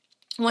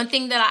 One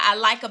thing that I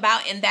like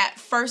about in that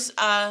first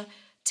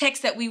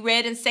text that we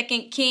read in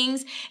 2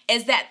 Kings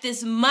is that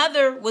this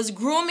mother was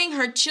grooming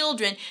her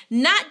children,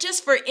 not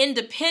just for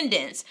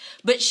independence,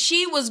 but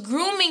she was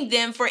grooming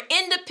them for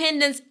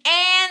independence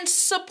and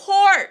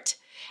support.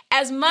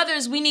 As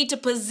mothers, we need to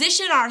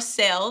position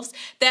ourselves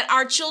that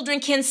our children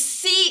can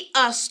see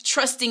us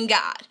trusting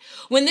God.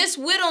 When this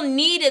widow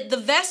needed the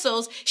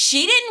vessels,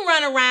 she didn't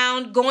run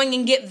around going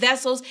and get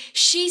vessels.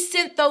 She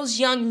sent those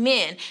young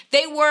men.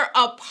 They were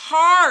a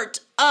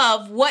part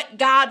of what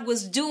God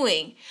was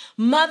doing.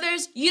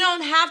 Mothers, you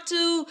don't have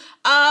to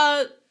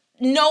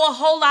know a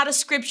whole lot of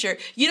scripture.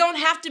 You don't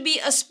have to be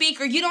a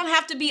speaker. You don't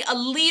have to be a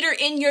leader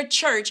in your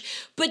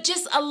church, but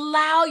just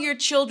allow your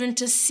children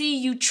to see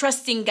you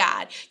trusting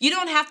God. You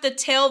don't have to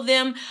tell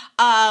them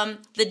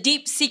the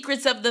deep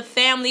secrets of the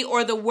family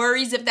or the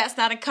worries if that's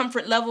not a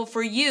comfort level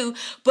for you.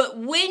 But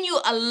when you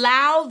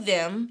allow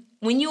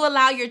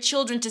your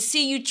children to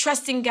see you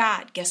trusting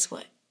God, guess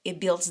what? It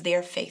builds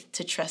their faith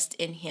to trust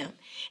in him.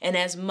 And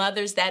as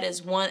mothers, that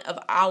is one of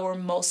our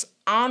most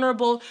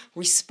honorable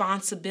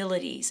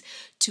responsibilities,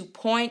 to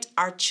point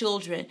our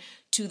children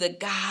to the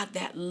God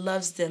that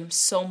loves them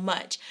so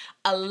much.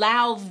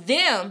 Allow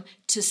them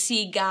to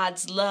see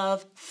God's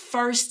love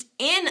first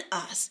in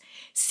us.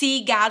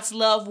 See God's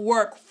love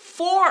work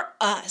for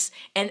us.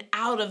 And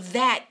out of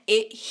that,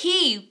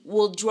 he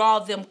will draw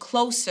them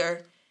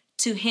closer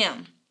to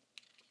him.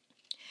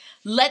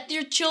 Let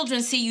your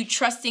children see you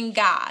trusting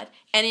God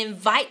and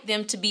invite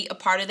them to be a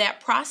part of that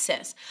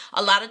process.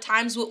 A lot of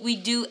times what we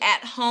do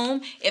at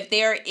home, if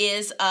there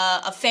is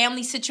a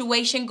family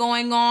situation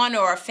going on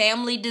or a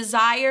family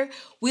desire,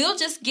 we'll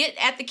just get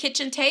at the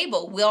kitchen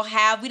table.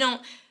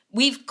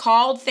 We've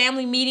called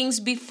family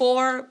meetings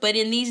before, but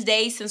in these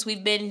days, since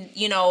we've been,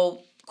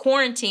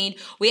 quarantined,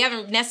 we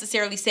haven't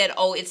necessarily said,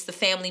 oh, it's the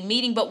family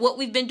meeting. But what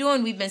we've been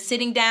doing, we've been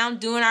sitting down,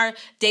 doing our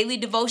daily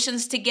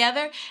devotions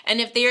together. And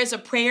if there's a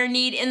prayer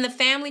need in the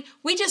family,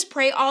 we just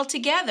pray all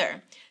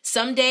together.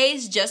 Some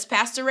days just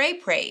Pastor Ray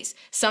prays.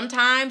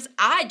 Sometimes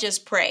I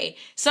just pray.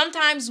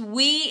 Sometimes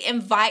we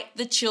invite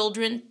the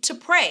children to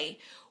pray.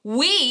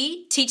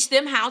 We teach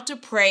them how to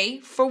pray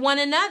for one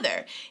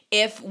another.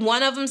 If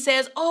one of them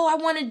says, oh, I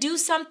want to do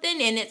something,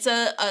 and it's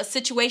a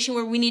situation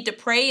where we need to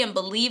pray and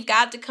believe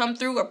God to come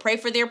through or pray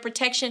for their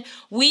protection,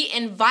 we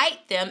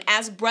invite them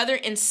as brother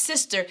and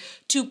sister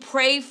to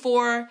pray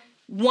for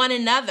one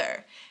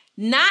another.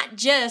 Not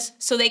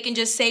just so they can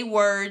just say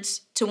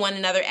words to one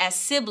another as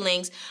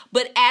siblings,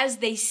 but as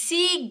they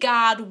see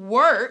God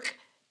work,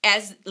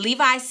 as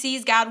Levi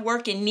sees God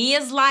work in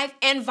Nia's life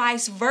and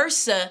vice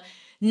versa,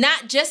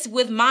 not just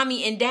with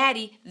mommy and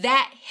daddy,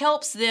 that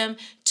helps them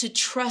to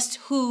trust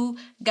who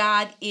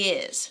God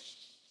is.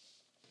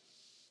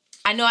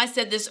 I know I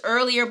said this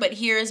earlier, but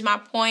here is my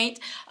point.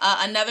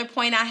 Another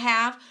point I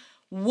have.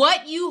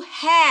 What you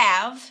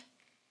have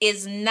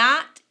is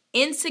not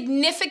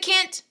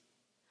insignificant,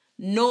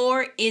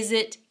 nor is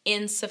it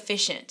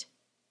insufficient.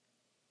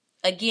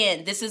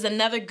 Again, this is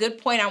another good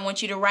point I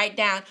want you to write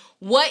down.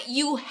 What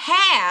you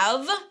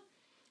have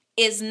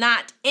is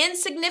not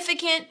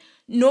insignificant,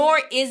 nor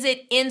is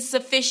it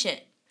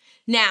insufficient.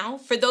 Now,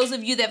 for those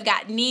of you that have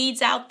got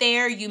needs out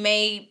there, you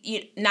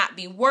may not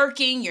be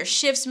working, your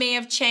shifts may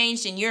have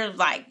changed, and you're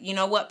like, you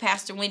know what,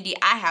 Pastor Wendy,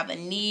 I have a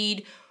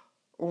need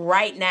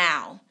right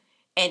now,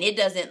 and it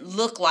doesn't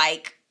look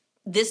like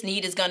this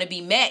need is going to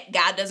be met.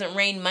 God doesn't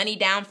rain money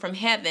down from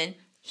heaven.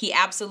 He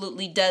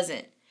absolutely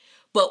doesn't.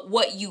 But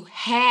what you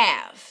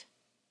have,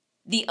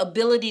 the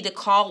ability to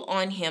call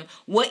on him,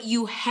 what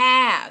you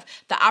have,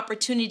 the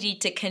opportunity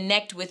to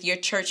connect with your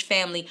church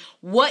family,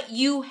 what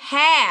you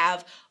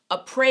have, a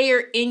prayer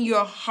in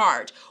your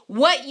heart,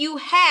 what you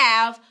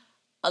have,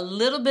 a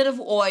little bit of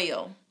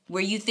oil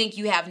where you think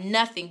you have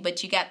nothing,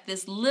 but you got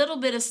this little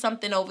bit of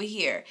something over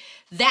here.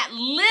 That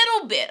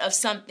little bit of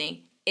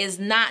something is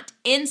not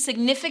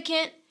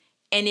insignificant,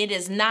 and it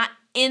is not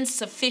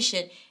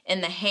insufficient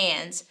in the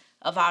hands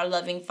of our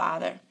loving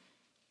Father.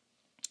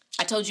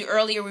 I told you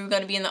earlier we were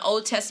going to be in the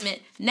Old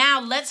Testament. Now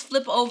let's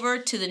flip over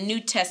to the New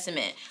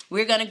Testament.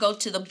 We're going to go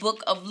to the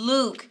book of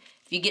Luke.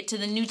 If you get to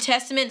the New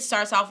Testament, it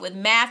starts off with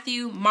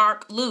Matthew,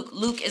 Mark, Luke.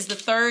 Luke is the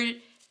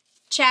third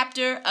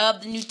chapter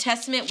of the New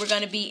Testament. We're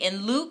going to be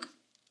in Luke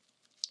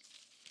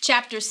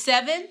chapter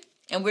 7,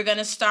 and we're going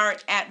to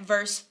start at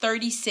verse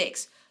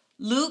 36.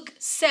 Luke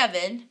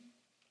 7,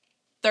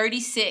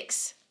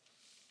 36.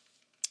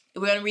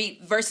 We're going to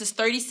read verses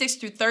 36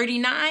 through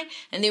 39,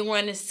 and then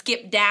we're going to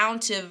skip down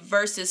to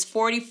verses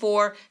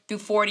 44 through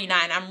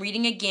 49. I'm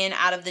reading again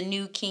out of the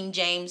New King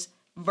James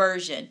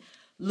Version.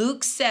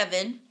 Luke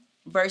 7,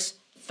 verse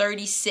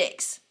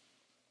 36.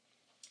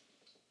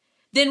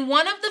 Then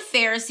one of the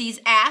Pharisees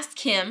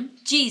asked him,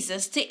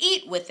 Jesus, to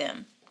eat with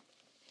him.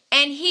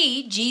 And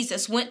he,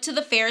 Jesus, went to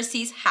the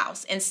Pharisee's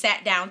house and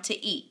sat down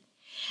to eat.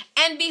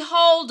 And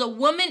behold, a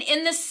woman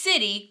in the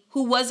city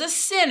who was a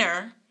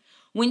sinner,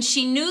 when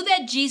she knew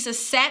that Jesus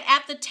sat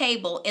at the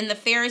table in the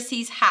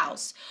Pharisee's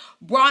house,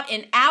 brought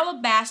an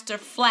alabaster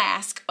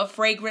flask of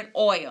fragrant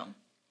oil,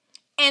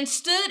 and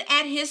stood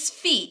at his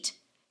feet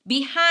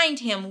behind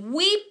him,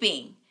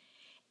 weeping.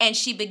 And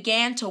she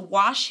began to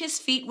wash his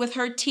feet with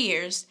her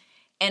tears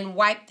and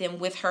wipe them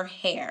with her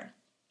hair.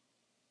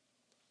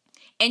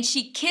 And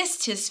she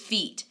kissed his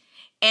feet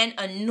and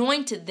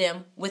anointed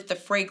them with the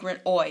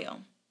fragrant oil.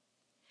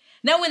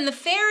 Now when the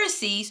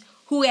Pharisee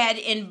who had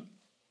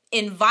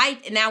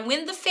invited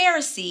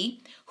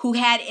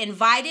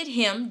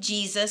him,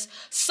 Jesus,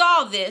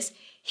 saw this,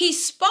 he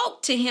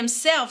spoke to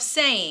himself,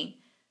 saying,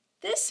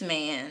 this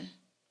man,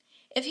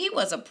 if he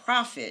was a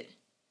prophet,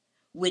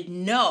 would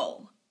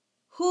know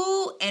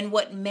who and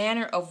what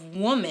manner of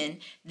woman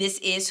this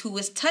is who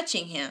is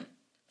touching him,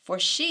 for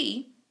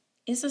she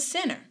is a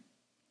sinner.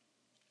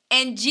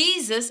 And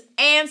Jesus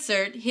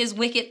answered his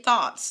wicked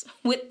thoughts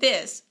with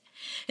this.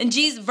 And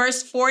Jesus,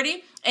 verse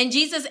 40, and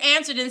Jesus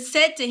answered and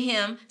said to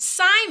him,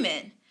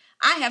 Simon,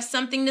 I have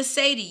something to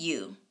say to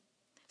you.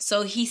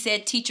 So he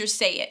said, teacher,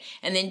 say it.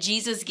 And then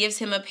Jesus gives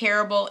him a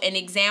parable, an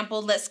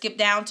example. Let's skip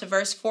down to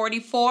verse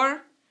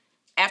 44.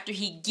 After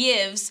he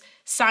gives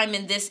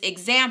Simon this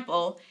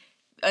example,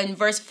 in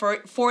verse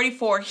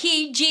 44,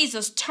 he,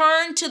 Jesus,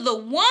 turned to the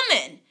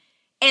woman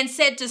and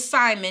said to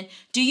Simon,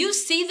 do you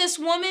see this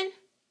woman?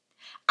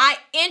 I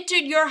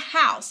entered your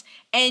house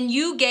and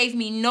you gave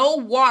me no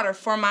water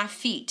for my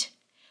feet,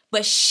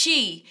 but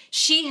she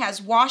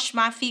has washed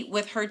my feet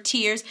with her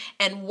tears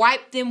and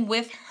wiped them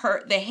with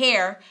the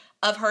hair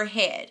of her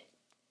head.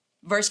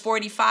 Verse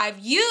 45,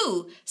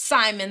 you,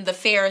 Simon the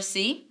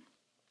Pharisee,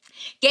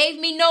 gave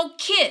me no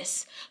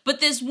kiss,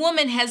 but this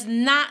woman has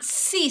not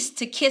ceased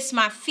to kiss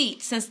my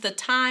feet since the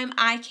time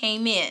I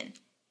came in.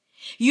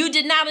 You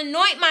did not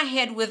anoint my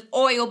head with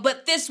oil,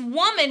 but this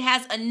woman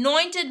has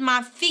anointed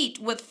my feet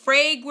with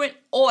fragrant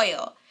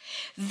oil.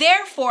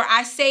 Therefore,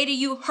 I say to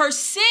you, her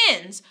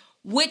sins,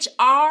 which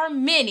are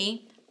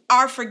many,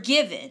 are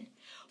forgiven,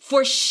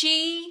 for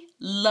she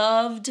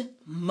loved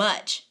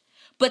much.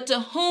 But to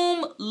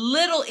whom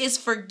little is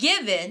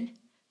forgiven,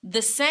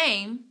 the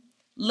same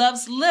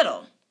loves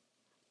little.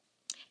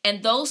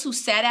 And those who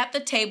sat at the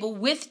table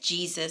with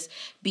Jesus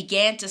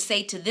began to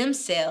say to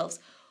themselves,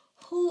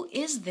 who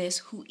is this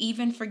who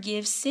even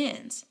forgives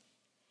sins?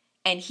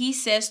 And he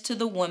says to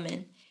the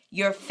woman,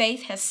 your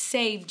faith has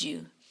saved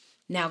you.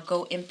 Now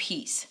go in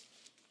peace.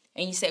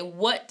 And you say,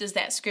 what does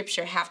that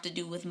scripture have to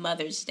do with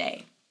Mother's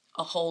Day?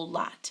 A whole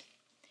lot.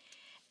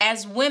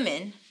 As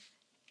women,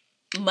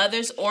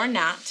 mothers or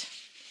not,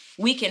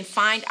 we can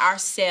find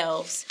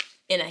ourselves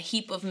in a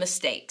heap of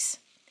mistakes.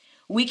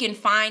 We can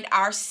find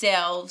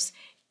ourselves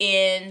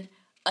in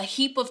a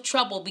heap of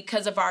trouble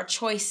because of our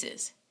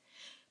choices.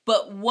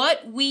 But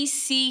what we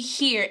see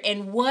here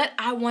and what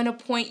I want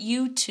to point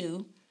you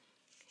to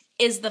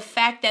is the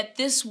fact that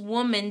this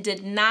woman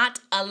did not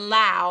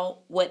allow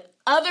what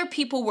other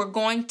people were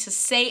going to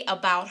say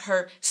about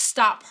her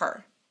stop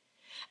her.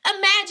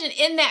 Imagine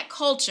in that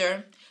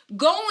culture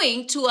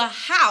going to a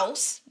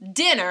house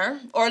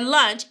dinner or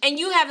lunch and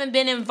you haven't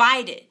been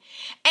invited.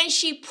 And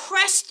she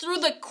pressed through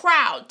the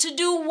crowd to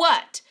do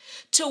what?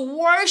 To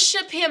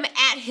worship him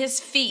at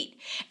his feet.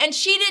 And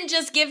she didn't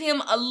just give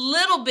him a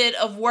little bit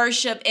of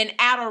worship and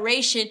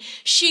adoration.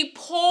 She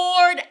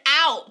poured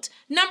out.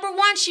 Number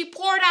one, she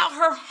poured out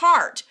her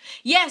heart.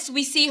 Yes,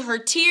 we see her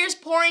tears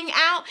pouring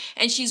out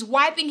and she's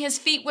wiping his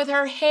feet with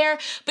her hair,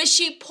 but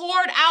she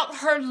poured out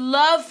her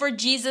love for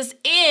Jesus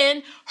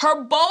in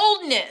her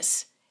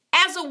boldness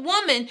as a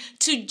woman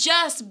to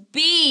just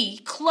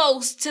be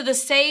close to the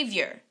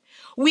Savior.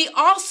 We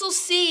also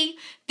see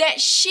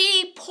that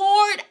she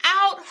poured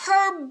out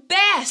her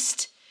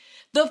best.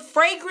 The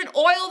fragrant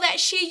oil that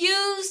she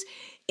used,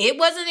 it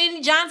wasn't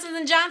any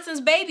Johnson &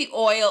 Johnson's baby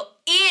oil.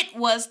 It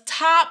was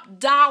top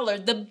dollar,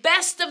 the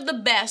best of the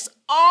best,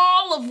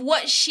 all of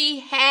what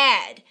she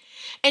had.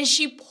 And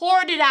she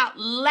poured it out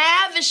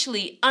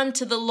lavishly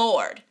unto the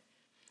Lord.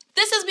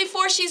 This is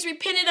before she's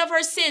repented of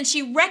her sins.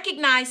 She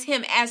recognized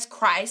him as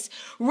Christ,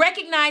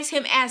 recognized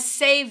him as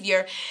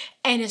Savior.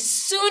 And as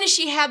soon as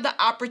she had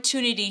the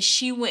opportunity,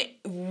 she went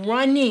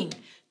running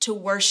to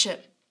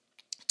worship,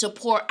 to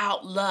pour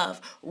out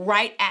love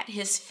right at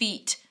his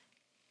feet.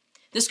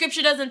 The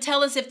scripture doesn't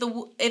tell us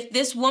if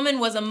this woman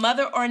was a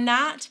mother or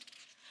not.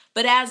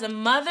 But as a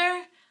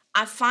mother,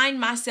 I find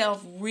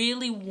myself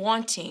really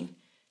wanting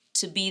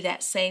to be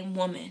that same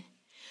woman.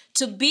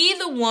 To be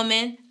the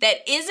woman that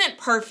isn't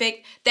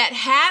perfect, that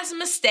has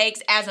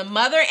mistakes as a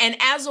mother and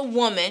as a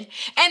woman.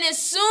 And as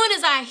soon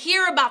as I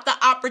hear about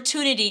the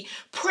opportunity,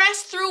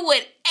 press through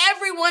what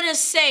everyone is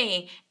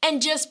saying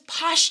and just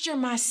posture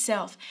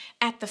myself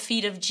at the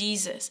feet of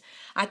Jesus.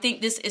 I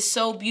think this is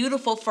so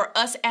beautiful for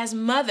us as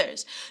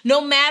mothers.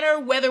 No matter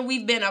whether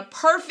we've been a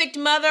perfect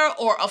mother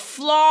or a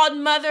flawed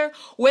mother,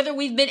 whether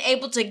we've been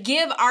able to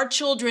give our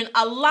children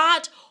a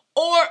lot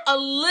or a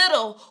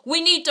little,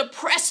 we need to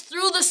press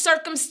through the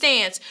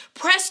circumstance,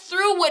 press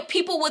through what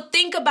people would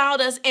think about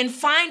us, and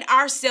find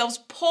ourselves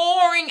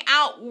pouring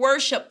out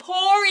worship,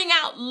 pouring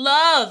out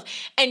love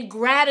and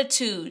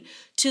gratitude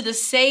to the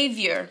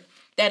Savior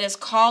that is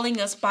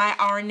calling us by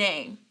our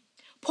name.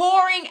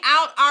 Pouring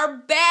out our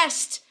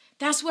best.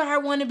 That's where I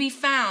want to be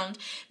found.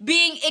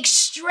 Being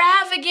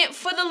extravagant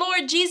for the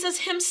Lord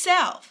Jesus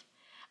himself.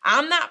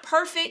 I'm not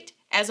perfect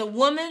as a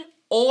woman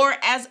or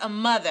as a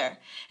mother,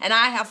 and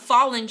I have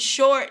fallen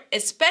short,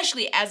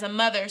 especially as a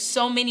mother,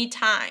 so many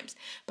times.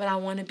 But I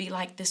want to be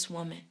like this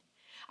woman.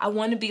 I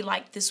want to be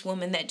like this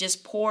woman that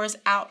just pours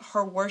out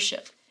her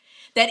worship.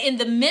 That in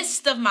the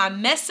midst of my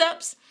mess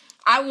ups,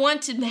 I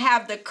want to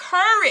have the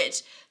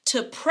courage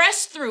to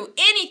press through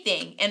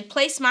anything and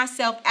place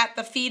myself at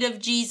the feet of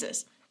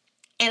Jesus.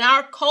 In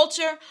our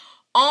culture,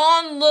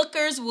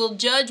 onlookers will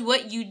judge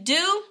what you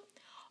do.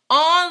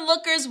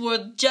 Onlookers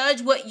will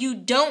judge what you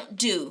don't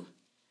do.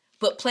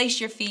 But place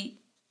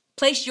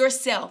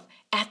yourself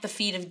at the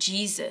feet of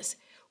Jesus.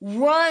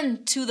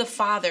 Run to the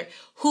Father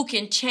who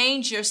can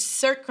change your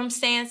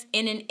circumstance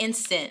in an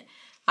instant.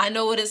 I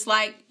know what it's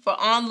like for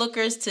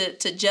onlookers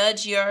to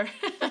judge your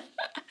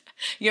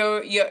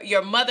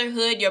your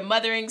motherhood, your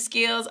mothering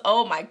skills.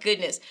 Oh my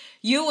goodness.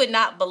 You would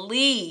not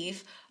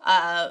believe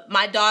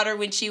my daughter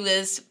when she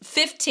was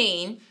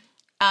 15.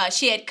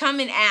 She had come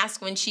and asked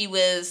when she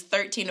was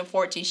 13 or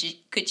 14,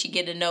 could she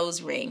get a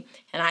nose ring?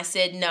 And I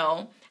said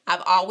no.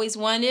 I've always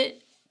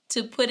wanted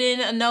to put in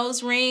a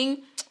nose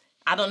ring.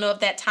 I don't know if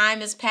that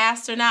time has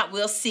passed or not.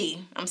 We'll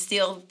see. I'm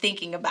still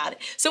thinking about it.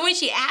 So when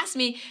she asked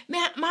me,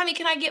 Mommy,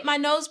 can I get my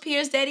nose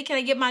pierced? Daddy, can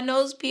I get my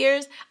nose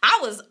pierced? I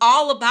was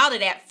all about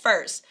it at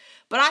first.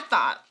 But I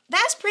thought,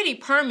 that's pretty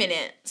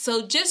permanent.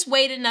 So just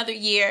wait another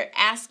year.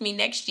 Ask me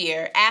next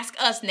year. Ask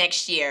us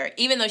next year.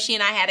 Even though she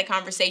and I had a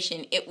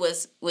conversation, it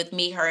was with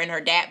me, her, and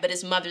her dad. But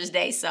it's Mother's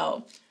Day,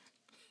 so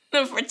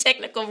for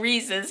technical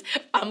reasons,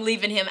 I'm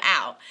leaving him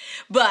out.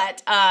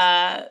 But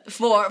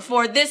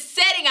for this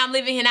setting, I'm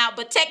leaving him out.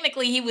 But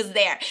technically, he was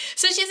there.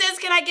 So she says,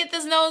 can I get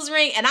this nose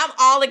ring? And I'm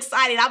all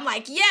excited. I'm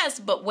like, yes,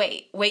 but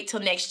wait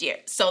till next year.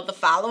 So the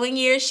following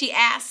year, she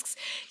asks,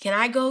 can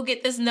I go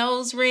get this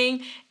nose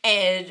ring?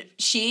 And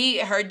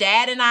her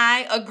dad and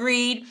I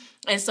agreed.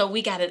 And so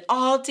we got it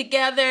all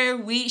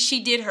together.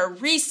 She did her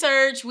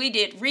research. We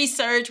did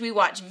research. We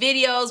watched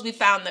videos. We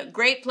found a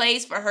great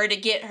place for her to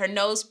get her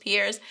nose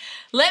pierced.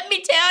 Let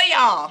me tell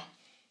y'all,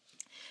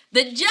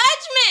 the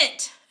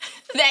judgment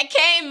that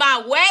came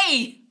my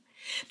way,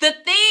 the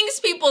things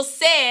people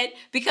said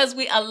because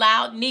we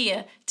allowed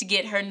Nia to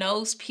get her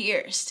nose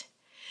pierced.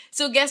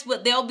 So guess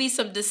what? There'll be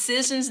some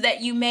decisions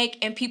that you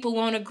make and people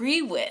won't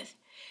agree with.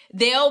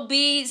 There'll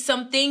be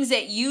some things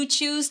that you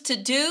choose to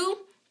do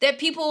that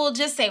people will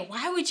just say,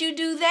 why would you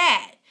do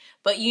that?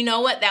 But you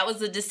know what? That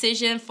was a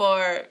decision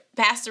for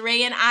Pastor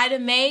Ray and I to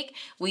make.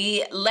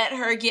 We let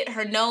her get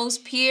her nose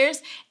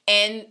pierced,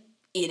 and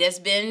it has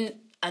been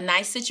a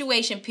nice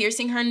situation.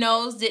 Piercing her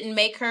nose didn't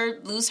make her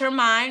lose her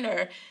mind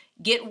or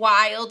get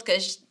wild,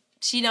 because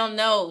she don't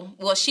know.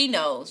 Well, she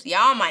knows.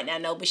 Y'all might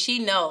not know, but she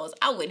knows.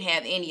 I wouldn't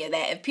have any of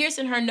that. If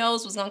piercing her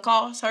nose was going to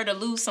cause her to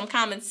lose some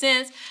common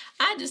sense,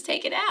 I'd just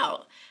take it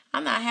out.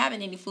 I'm not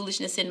having any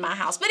foolishness in my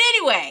house. But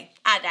anyway,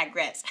 I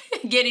digress.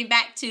 Getting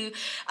back to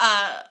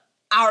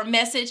our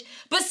message.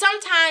 But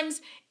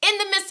sometimes in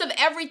the midst of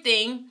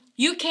everything,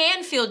 you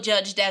can feel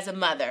judged as a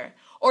mother,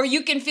 or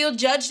you can feel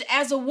judged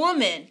as a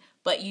woman.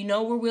 But you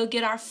know where we'll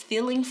get our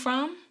feeling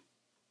from?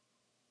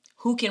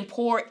 Who can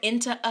pour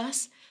into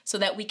us so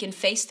that we can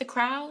face the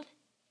crowd?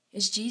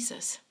 Is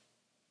Jesus.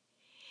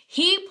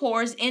 He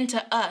pours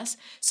into us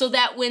so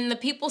that when the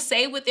people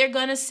say what they're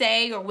going to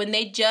say, or when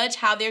they judge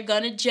how they're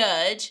going to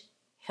judge,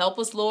 help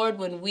us, Lord,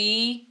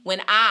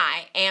 when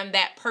I am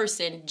that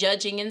person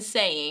judging and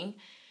saying.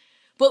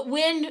 But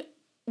when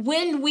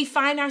we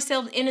find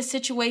ourselves in a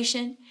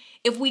situation,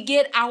 if we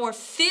get our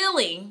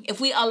feeling, if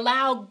we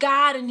allow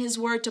God and his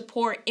word to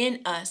pour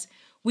in us,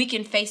 we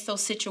can face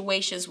those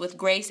situations with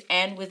grace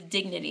and with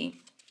dignity.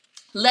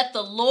 Let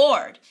the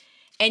Lord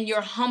and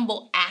your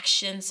humble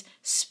actions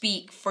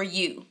speak for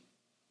you.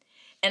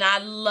 And I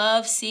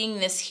love seeing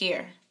this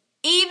here.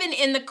 Even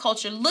in the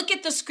culture, look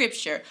at the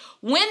scripture.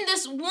 When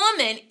this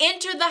woman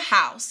entered the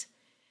house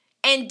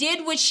and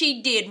did what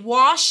she did,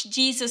 washed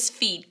Jesus'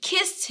 feet,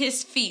 kissed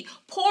his feet,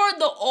 poured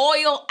the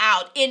oil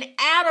out in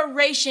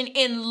adoration,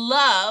 in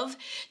love,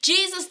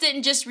 Jesus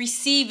didn't just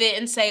receive it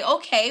and say,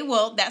 okay,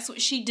 well, that's what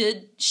she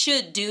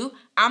should do.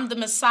 I'm the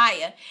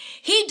Messiah.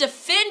 He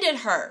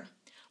defended her.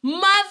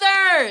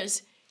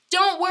 Mothers,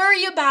 don't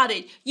worry about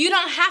it. You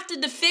don't have to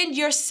defend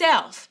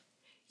yourself.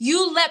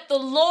 You let the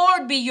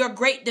Lord be your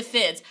great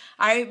defense.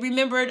 I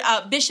remembered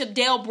Bishop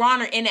Dale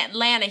Bronner in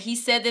Atlanta. He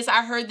said this.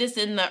 I heard this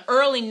in the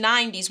early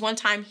 90s. One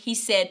time he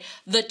said,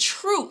 the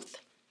truth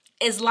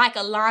is like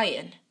a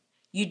lion.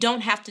 You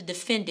don't have to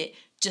defend it.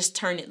 Just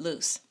turn it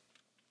loose.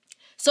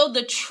 So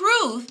the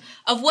truth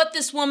of what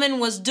this woman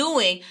was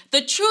doing,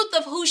 the truth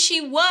of who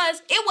she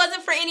was, it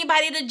wasn't for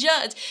anybody to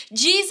judge.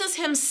 Jesus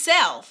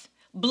himself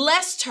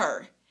blessed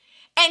her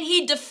and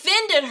he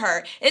defended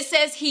her. It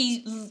says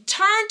he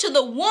turned to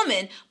the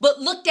woman,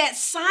 but looked at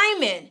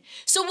Simon.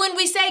 So when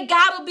we say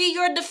God will be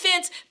your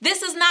defense,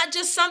 this is not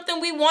just something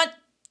we want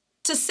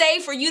to say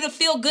for you to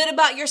feel good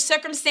about your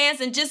circumstance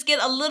and just get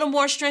a little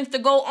more strength to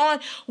go on.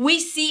 We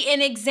see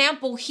an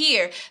example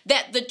here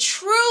that the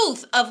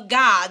truth of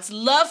God's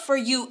love for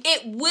you,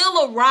 it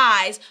will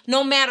arise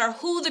no matter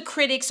who the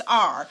critics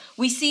are.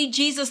 We see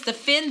Jesus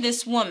defend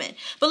this woman.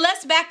 But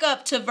let's back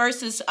up to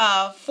verses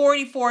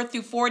 44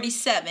 through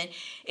 47.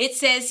 It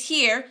says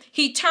here,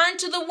 he turned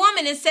to the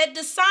woman and said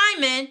to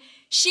Simon,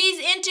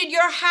 she's entered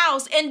your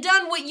house and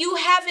done what you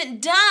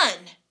haven't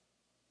done,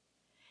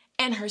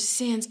 and her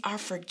sins are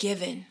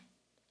forgiven.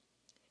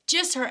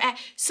 Just her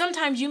act.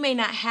 Sometimes you may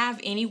not have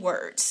any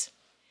words,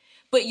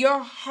 but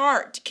your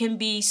heart can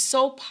be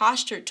so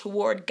postured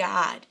toward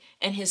God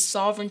and his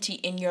sovereignty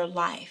in your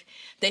life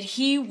that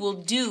he will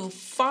do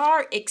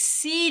far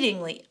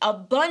exceedingly,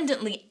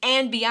 abundantly,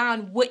 and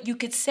beyond what you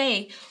could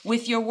say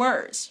with your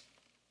words.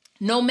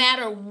 No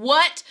matter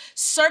what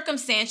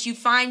circumstance you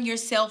find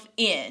yourself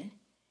in,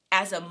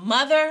 as a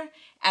mother,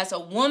 as a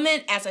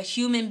woman, as a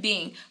human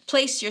being,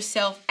 place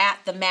yourself at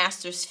the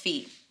Master's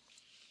feet.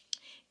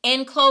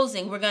 In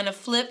closing, we're going to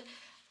flip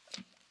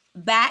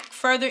back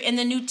further in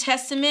the New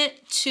Testament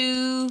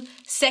to 2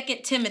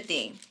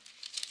 Timothy.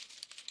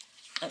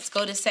 Let's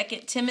go to 2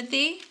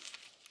 Timothy.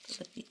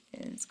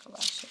 Philippians,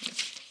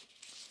 Colossians.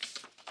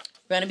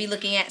 We're going to be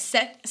looking at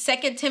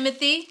 2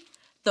 Timothy,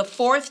 the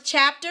 4th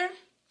chapter,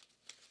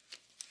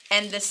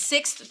 and the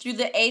 6th through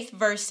the 8th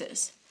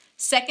verses.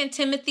 2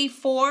 Timothy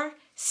 4,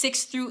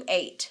 6 through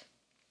 8.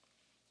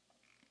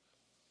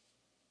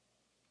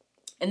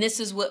 And this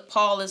is what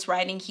Paul is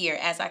writing here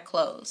as I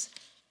close.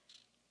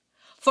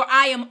 For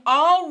I am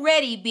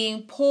already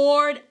being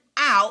poured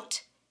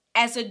out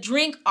as a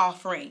drink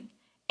offering,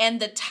 and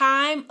the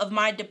time of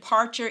my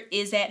departure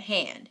is at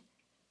hand.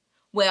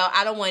 Well,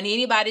 I don't want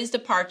anybody's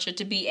departure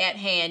to be at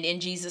hand in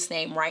Jesus'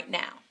 name right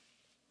now.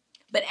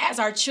 But as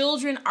our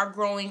children are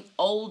growing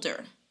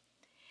older,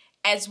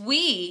 as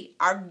we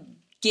are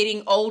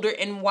getting older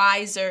and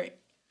wiser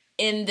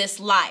in this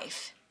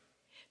life,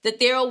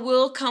 that there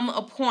will come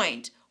a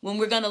point when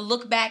we're going to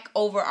look back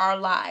over our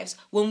lives,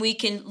 when we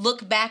can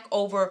look back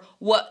over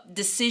what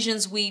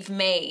decisions we've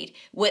made,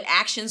 what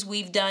actions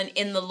we've done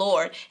in the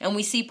Lord. And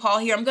we see Paul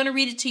here. I'm going to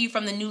read it to you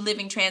from the New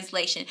Living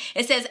Translation.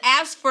 It says,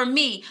 as for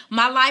me,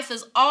 my life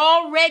has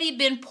already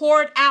been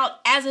poured out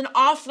as an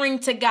offering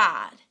to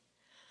God.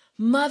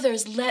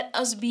 Mothers, let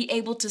us be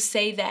able to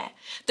say that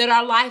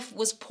our life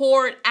was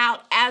poured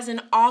out as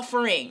an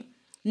offering.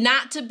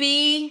 Not to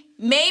be,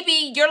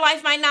 maybe your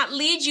life might not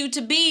lead you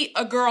to be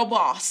a girl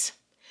boss.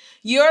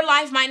 Your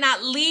life might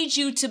not lead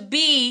you to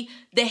be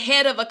the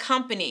head of a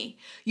company.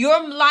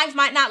 Your life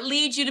might not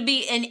lead you to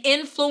be an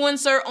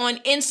influencer on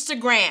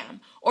Instagram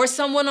or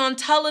someone on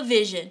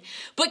television.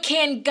 But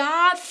can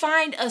God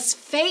find us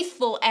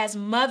faithful as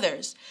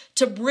mothers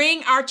to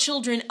bring our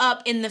children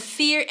up in the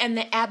fear and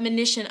the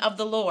admonition of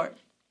the Lord?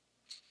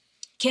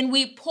 Can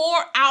we pour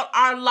out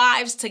our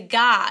lives to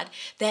God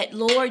that,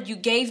 Lord, you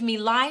gave me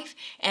life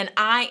and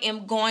I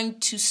am going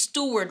to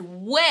steward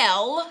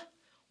well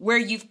where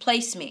you've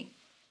placed me?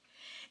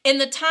 In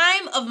the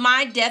time of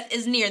my death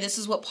is near. This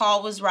is what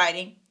Paul was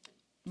writing.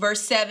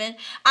 Verse 7,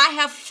 I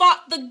have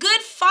fought the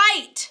good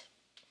fight.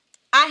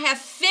 I have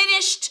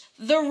finished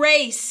the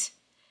race.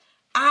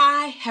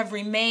 I have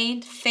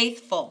remained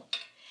faithful.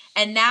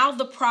 And now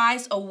the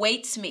prize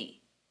awaits me,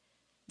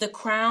 the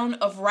crown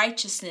of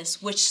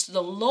righteousness, which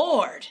the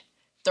Lord,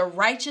 the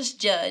righteous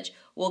judge,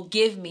 will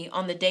give me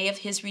on the day of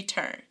his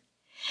return.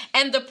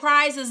 And the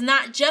prize is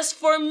not just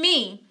for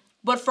me,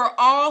 but for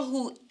all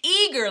who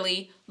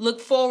eagerly look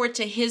forward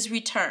to his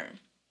return.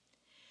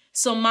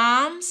 So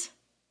moms,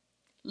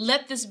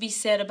 let this be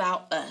said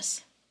about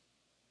us,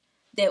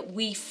 that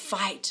we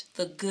fight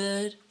the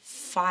good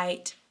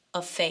fight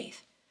of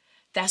faith.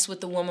 That's what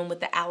the woman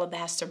with the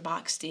alabaster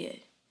box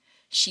did.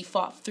 She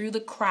fought through the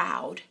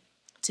crowd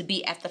to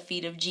be at the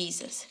feet of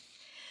Jesus.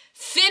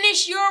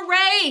 Finish your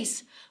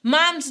race.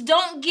 Moms,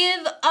 don't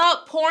give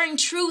up pouring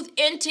truth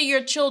into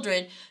your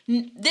children.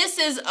 This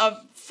is a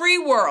free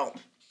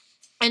world.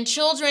 And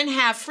children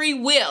have free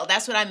will.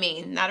 That's what I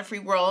mean. Not a free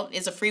world.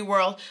 It's a free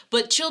world.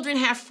 But children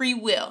have free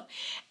will.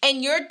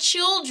 And your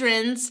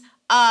children's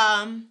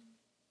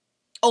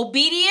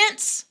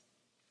obedience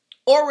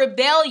or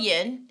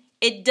rebellion,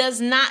 it does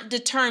not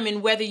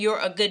determine whether you're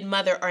a good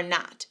mother or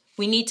not.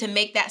 We need to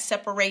make that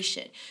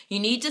separation.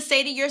 You need to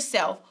say to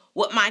yourself,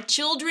 What my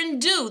children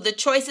do, the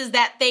choices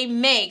that they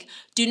make,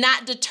 do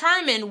not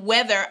determine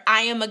whether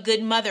I am a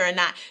good mother or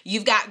not.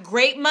 You've got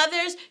great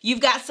mothers. You've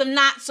got some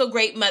not so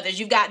great mothers.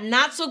 You've got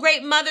not so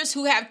great mothers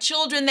who have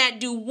children that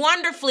do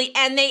wonderfully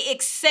and they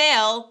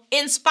excel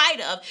in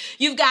spite of.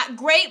 You've got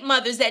great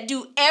mothers that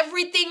do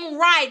everything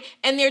right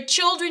and their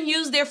children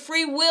use their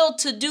free will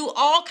to do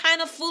all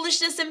kind of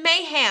foolishness and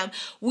mayhem.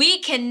 We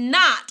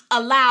cannot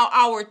allow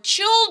our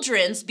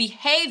children's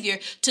behavior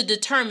to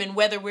determine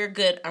whether we're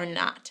good or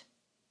not.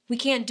 We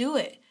can't do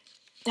it.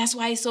 That's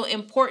why it's so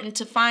important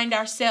to find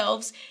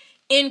ourselves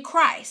in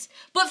Christ.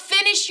 But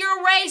finish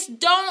your race.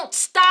 Don't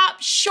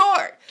stop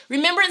short.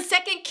 Remember in 2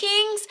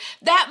 Kings,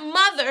 that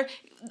mother,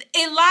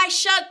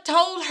 Elisha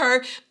told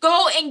her,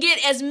 go and get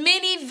as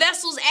many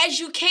vessels as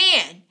you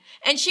can.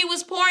 And she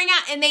was pouring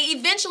out and they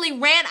eventually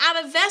ran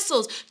out of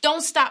vessels.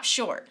 Don't stop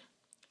short.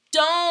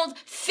 Don't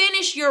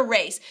finish your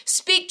race.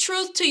 Speak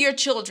truth to your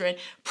children.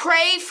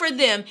 Pray for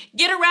them.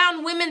 Get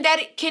around women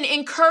that can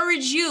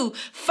encourage you.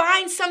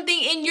 Find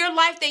something in your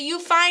life that you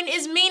find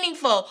is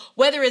meaningful,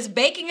 whether it's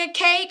baking a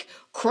cake,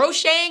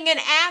 crocheting an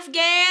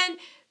Afghan,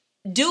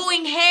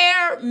 doing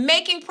hair,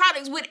 making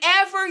products,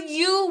 whatever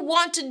you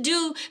want to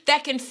do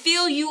that can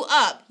fill you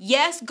up.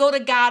 Yes, go to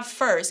God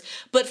first,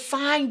 but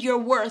find your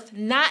worth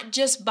not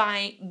just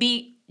by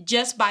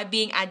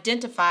being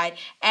identified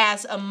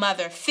as a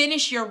mother.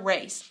 Finish your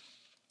race.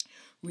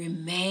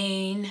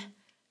 Remain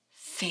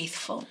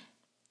faithful.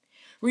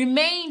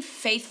 Remain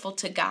faithful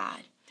to God.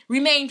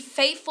 Remain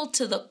faithful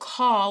to the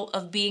call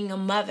of being a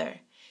mother,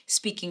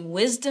 speaking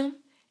wisdom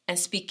and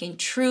speaking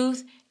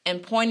truth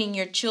and pointing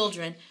your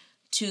children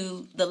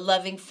to the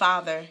loving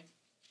Father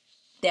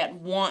that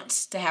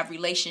wants to have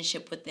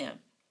relationship with them.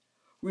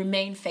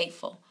 Remain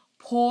faithful.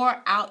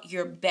 Pour out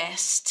your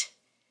best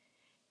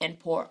and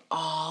pour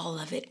all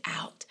of it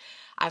out.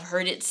 I've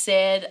heard it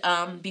said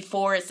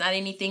before, it's not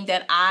anything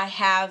that I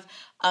have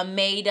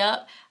made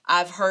up.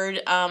 I've heard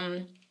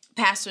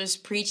pastors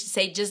preach and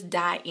say, just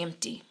die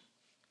empty.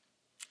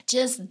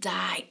 Just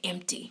die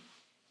empty.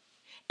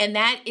 And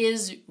that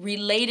is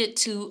related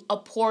to a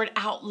poured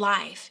out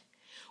life.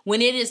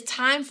 When it is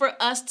time for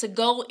us to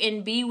go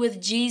and be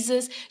with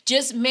Jesus,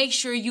 just make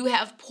sure you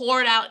have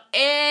poured out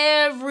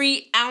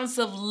every ounce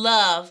of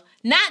love,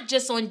 not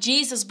just on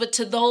Jesus, but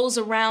to those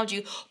around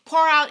you.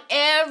 Pour out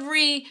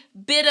every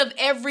bit of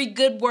every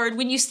good word.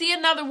 When you see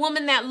another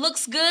woman that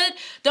looks good,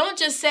 don't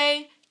just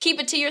say, keep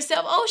it to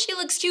yourself. Oh, she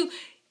looks cute.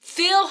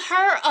 Fill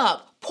her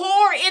up.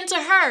 Pour into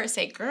her.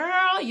 Say,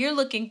 girl, you're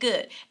looking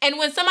good. And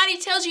when somebody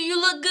tells you you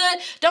look good,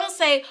 don't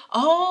say,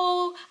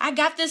 oh, I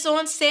got this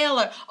on sale,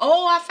 or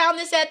oh, I found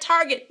this at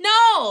Target.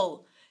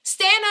 No.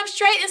 Stand up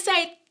straight and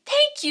say,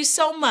 thank you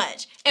so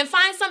much. And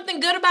find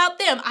something good about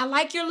them. I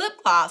like your lip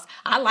gloss.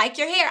 I like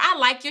your hair. I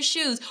like your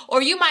shoes.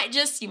 Or you might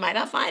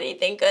not find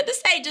anything good to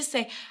say. Just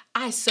say,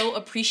 I so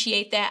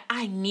appreciate that.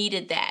 I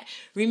needed that.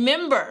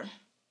 Remember,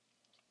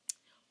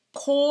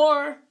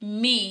 pour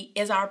me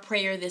is our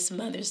prayer this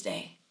Mother's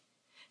Day.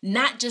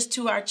 Not just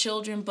to our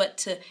children, but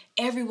to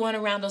everyone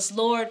around us.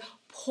 Lord,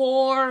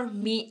 pour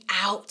me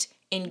out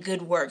in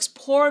good works.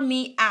 Pour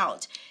me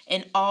out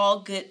in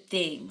all good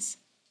things.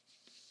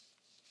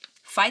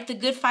 Fight the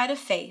good fight of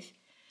faith.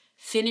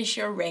 Finish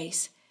your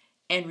race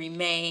and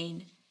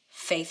remain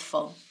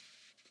faithful.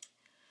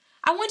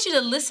 I want you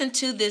to listen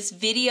to this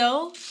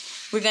video.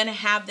 We're going to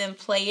have them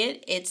play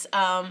it. It's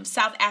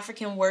South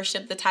African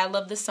worship. The title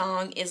of the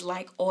song is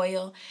Like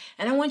Oil.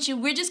 And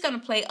we're just going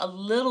to play a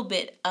little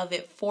bit of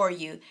it for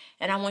you.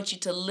 And I want you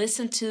to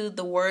listen to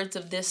the words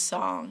of this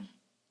song.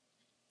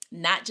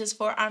 Not just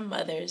for our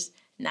mothers,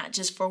 not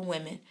just for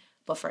women,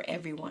 but for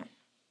everyone.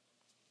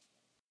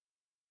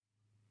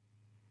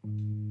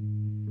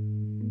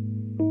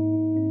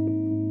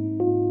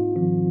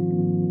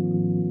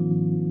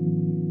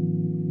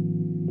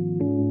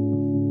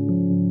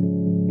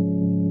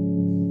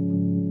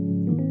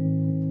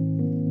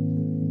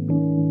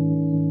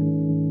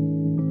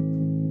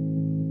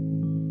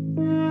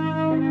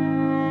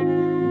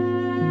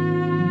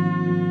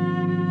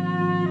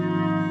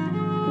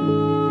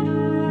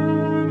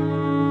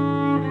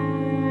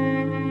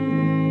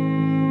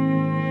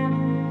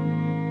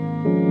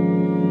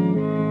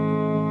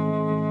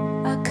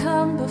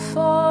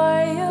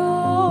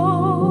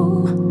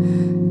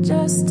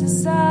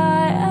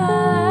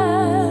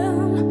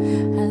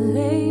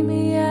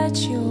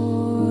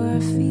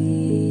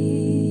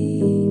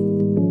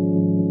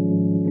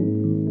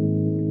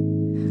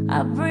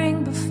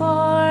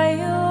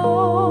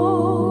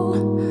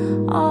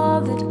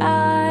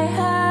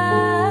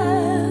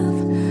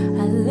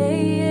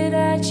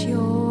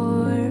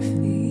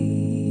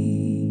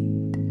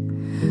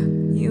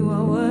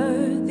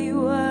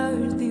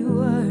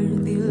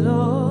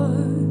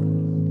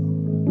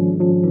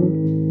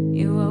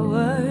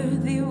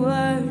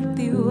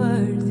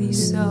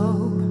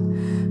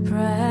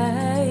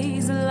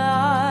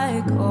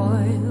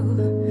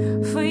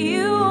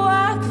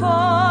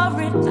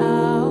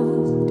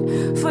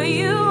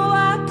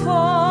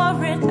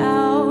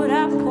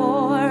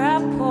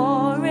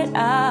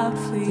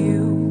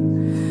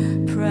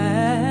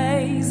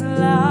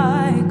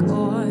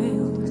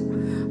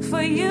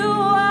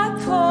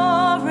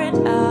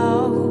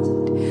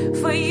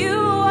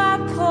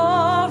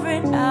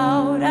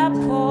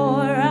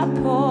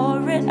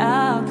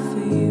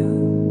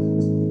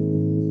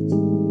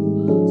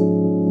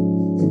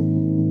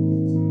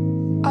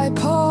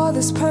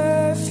 this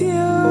perfume,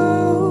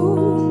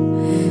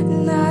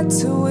 not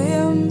to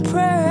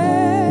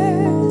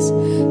impress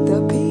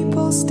the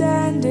people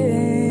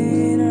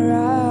standing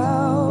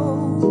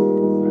around.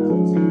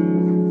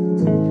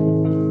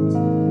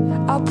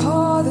 I'll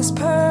pour this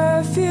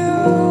perfume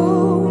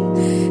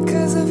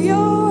 'cause of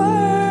your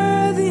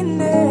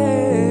worthiness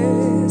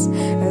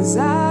as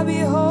I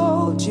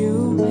behold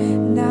you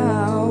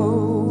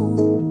now.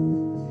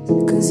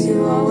 'Cause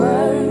you are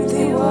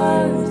worthy,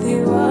 worthy,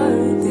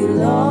 worthy,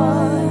 Lord.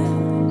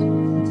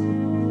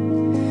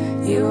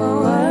 You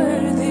are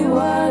worthy,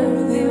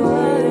 worthy,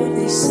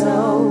 worthy,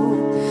 so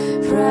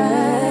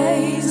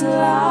praise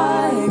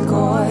like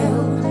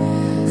oil.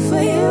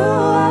 For you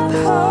I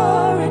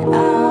pour it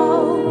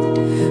out.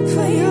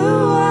 For you I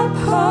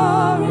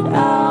pour it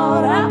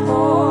out. I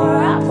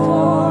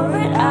pour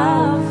it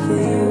out for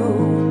you.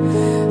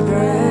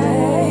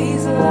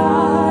 Praise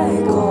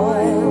like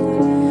oil.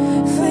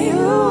 For you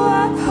I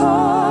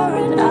pour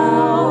it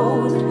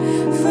out.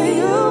 For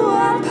you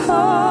I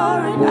pour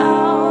it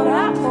out. I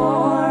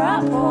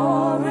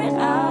pour it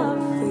out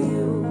for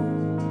you.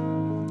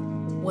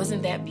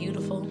 Wasn't that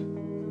beautiful?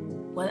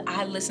 Well,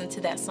 I listen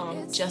to that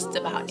song just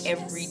about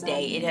every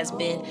day. It has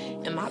been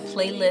in my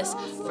playlist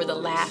for the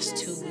last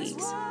 2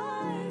 weeks.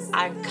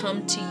 I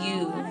come to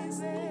you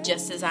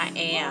just as I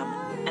am,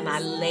 and I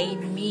lay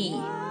me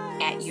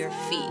at your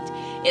feet.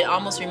 It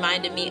almost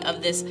reminded me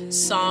of this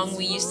song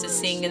we used to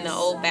sing in the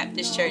old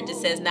Baptist church. It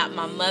says, not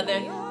my mother,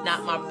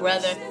 not my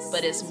brother,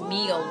 but it's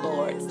me, O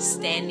Lord,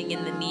 standing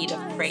in the need of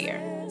prayer.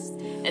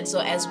 And so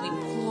as we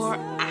pour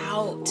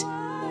out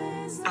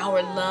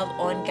our love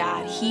on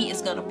God, He is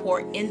going to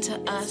pour into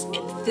us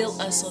and fill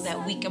us so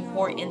that we can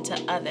pour into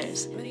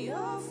others.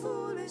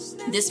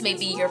 This may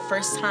be your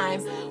first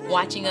time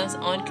watching us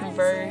on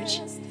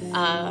Converge,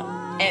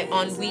 on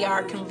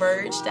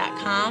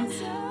weareconverge.com,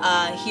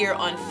 here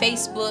on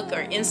Facebook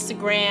or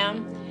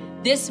Instagram.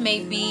 This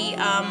may be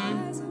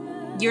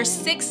your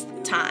 6th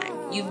time.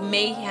 You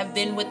may have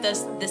been with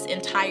us this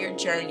entire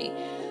journey.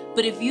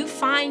 But if you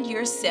find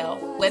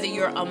yourself, whether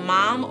you're a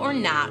mom or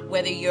not,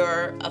 whether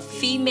you're a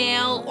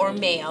female or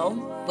male,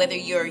 whether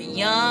you're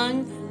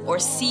young or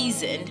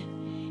seasoned,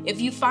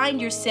 if you find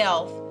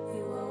yourself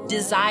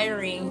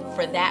desiring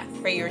for that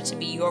prayer to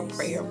be your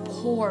prayer,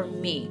 pour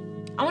me.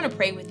 I want to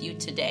pray with you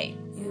today.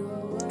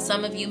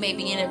 Some of you may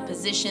be in a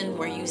position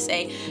where you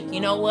say,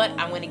 you know what,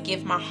 I want to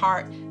give my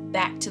heart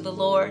back to the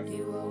Lord.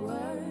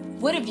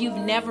 What if you've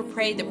never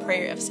prayed the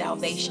prayer of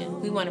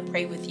salvation? We want to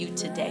pray with you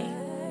today.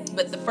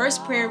 But the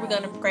first prayer we're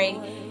going to pray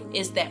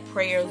is that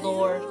prayer,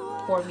 Lord,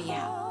 pour me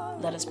out.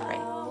 Let us pray.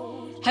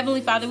 Heavenly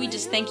Father, we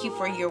just thank you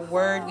for your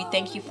word. We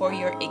thank you for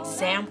your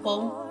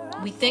example.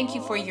 We thank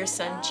you for your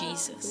son,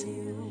 Jesus.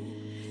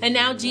 And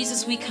now,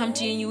 Jesus, we come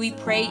to you and we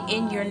pray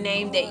in your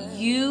name that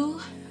you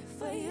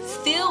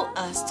fill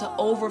us to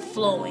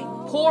overflowing.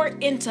 Pour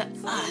into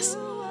us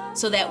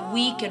so that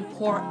we can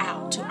pour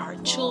out to our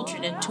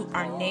children and to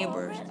our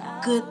neighbors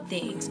good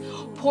things.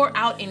 Pour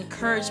out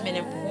encouragement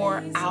and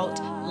pour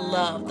out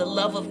love, the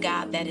love of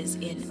God that is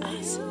in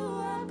us.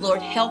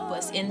 Lord, help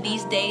us in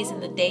these days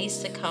and the days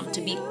to come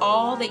to be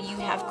all that you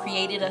have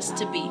created us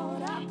to be,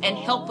 and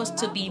help us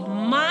to be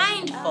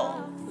mindful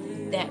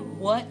that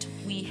what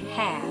we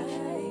have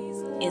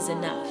is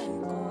enough.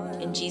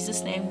 In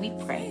Jesus' name we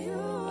pray.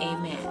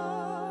 Amen.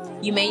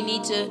 You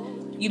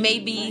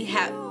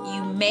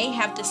may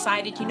have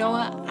decided, you know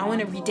what, I want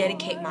to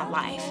rededicate my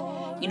life.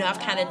 You know, I've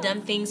kind of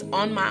done things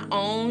on my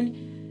own,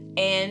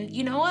 and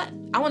you know what,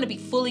 I want to be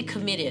fully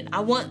committed. I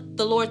want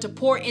the Lord to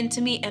pour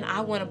into me, and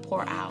I want to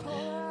pour out.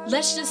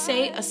 Let's just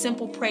say a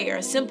simple prayer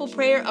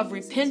of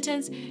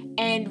repentance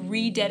and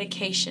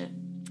rededication.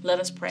 Let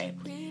us pray.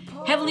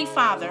 Heavenly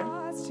Father,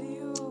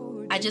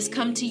 I just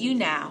come to you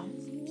now,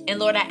 and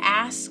Lord, I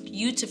ask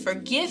you to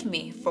forgive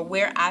me for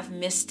where I've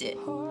missed it.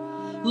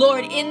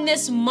 Lord, in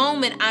this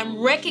moment, I'm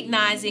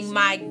recognizing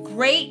my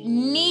great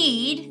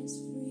need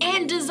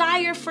and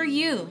desire for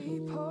you.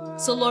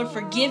 So, Lord,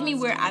 forgive me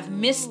where I've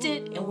missed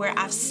it and where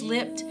I've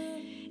slipped.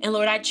 And,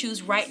 Lord, I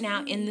choose right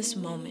now in this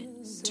moment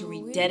to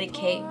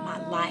rededicate my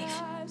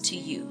life to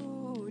you.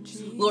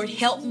 Lord,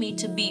 help me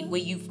to be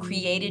where you've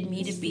created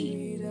me to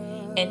be,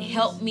 and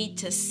help me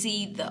to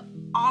see the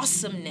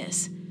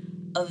awesomeness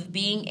of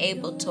being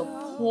able to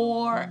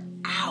pour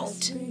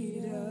out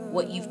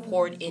what you've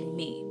poured in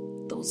me,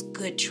 those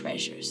good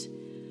treasures.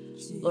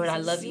 Lord, I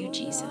love you,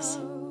 Jesus.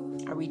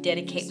 I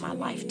rededicate my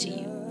life to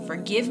you.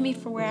 Forgive me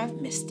for where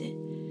I've missed it.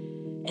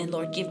 And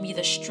Lord, give me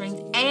the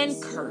strength and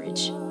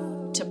courage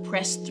to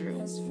press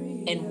through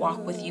and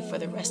walk with you for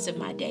the rest of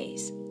my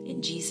days.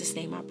 In Jesus'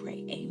 name I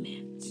pray.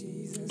 Amen.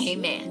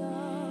 Amen.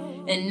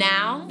 And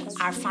now,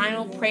 our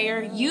final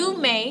prayer. You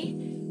may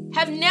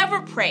have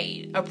never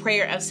prayed a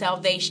prayer of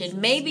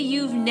salvation. Maybe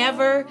you've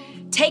never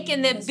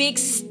taken that big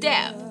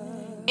step.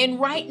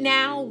 And right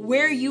now,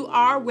 where you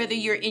are, whether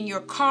you're in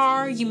your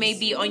car, you may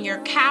be on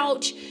your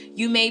couch,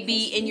 you may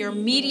be in your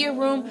media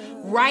room,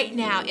 right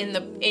now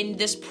in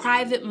this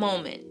private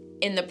moment,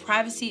 in the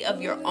privacy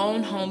of your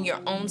own home,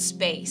 your own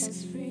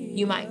space,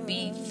 you might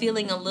be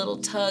feeling a little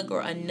tug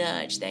or a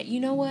nudge that, you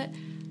know what?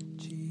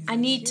 I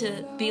need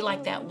to be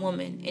like that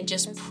woman and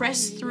just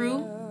press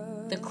through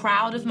the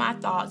crowd of my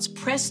thoughts,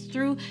 press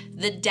through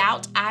the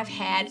doubt I've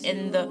had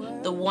and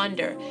the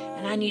wonder,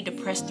 and I need to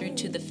press through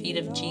to the feet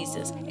of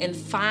Jesus and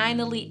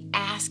finally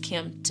ask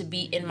him to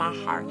be in my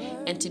heart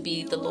and to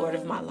be the Lord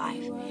of my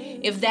life.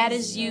 If that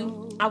is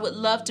you, I would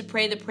love to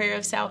pray the prayer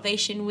of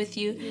salvation with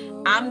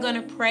you. I'm going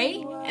to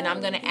pray, and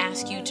I'm going to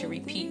ask you to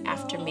repeat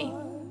after me.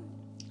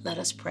 Let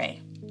us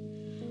pray.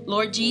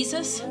 Lord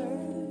Jesus,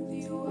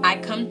 I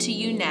come to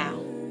you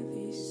now,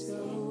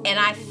 and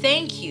I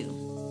thank you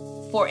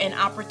for an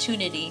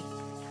opportunity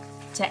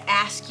to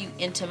ask you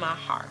into my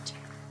heart.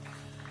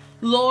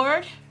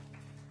 Lord,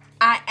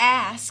 I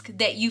ask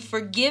that you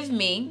forgive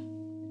me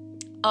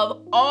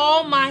of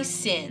all my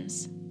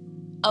sins,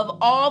 of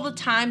all the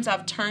times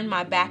I've turned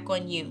my back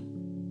on you,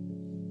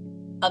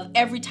 of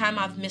every time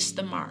I've missed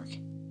the mark.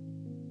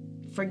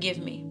 Forgive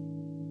me.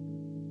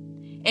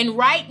 And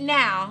right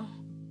now,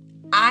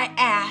 I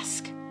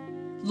ask,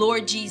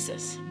 Lord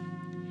Jesus,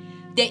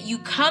 that you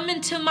come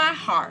into my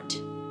heart,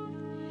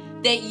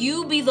 that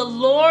you be the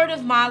Lord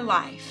of my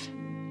life.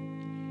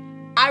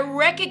 I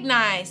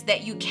recognize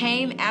that you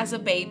came as a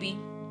baby,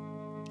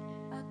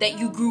 that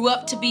you grew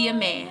up to be a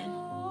man,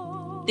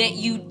 that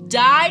you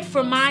died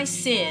for my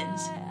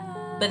sins,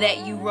 but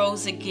that you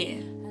rose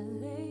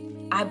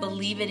again. I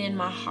believe it in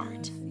my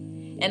heart,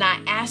 and I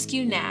ask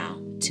you now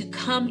to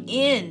come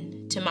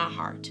in to my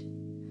heart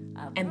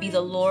and be the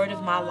Lord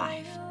of my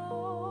life.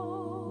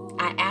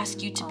 I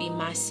ask you to be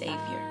my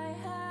Savior.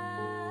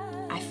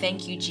 I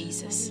thank you,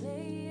 Jesus.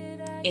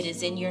 It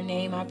is in your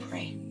name I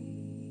pray.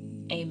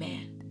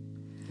 Amen.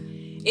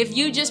 If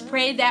you just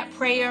prayed that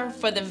prayer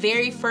for the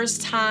very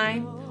first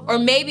time, or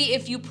maybe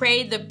if you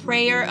prayed the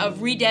prayer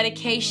of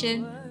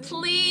rededication,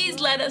 please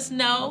let us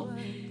know.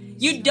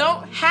 You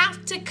don't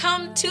have to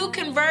come to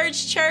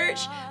Converge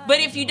Church, but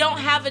if you don't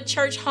have a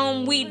church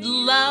home, we'd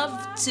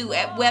love to,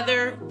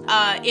 whether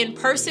in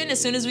person as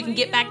soon as we can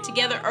get back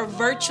together or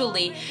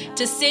virtually,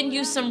 to send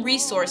you some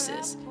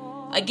resources.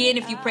 Again,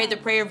 if you prayed the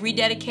prayer of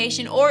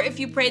rededication or if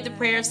you prayed the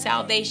prayer of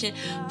salvation,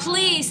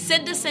 please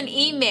send us an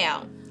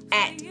email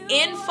at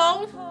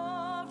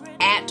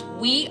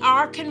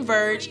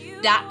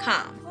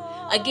info@weareconverge.com.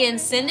 Again,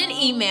 send an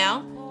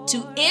email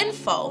to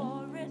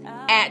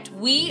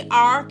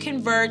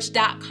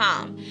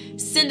info@weareconverge.com.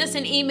 Send us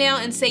an email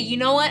and say, you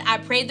know what, I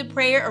prayed the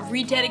prayer of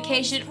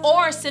rededication,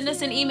 or send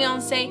us an email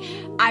and say,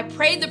 I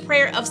prayed the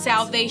prayer of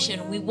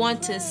salvation. We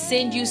want to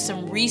send you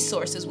some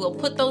resources. We'll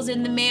put those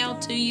in the mail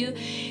to you.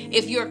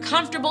 If you're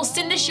comfortable,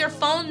 send us your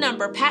phone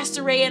number.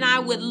 Pastor Ray and I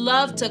would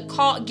love to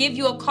give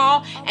you a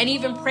call and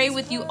even pray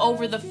with you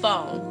over the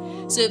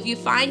phone. So if you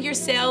find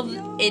yourself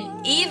in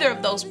either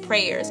of those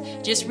prayers,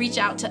 just reach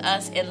out to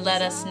us and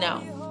let us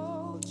know.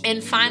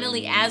 And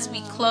finally, as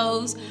we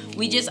close,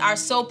 we just are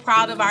so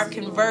proud of our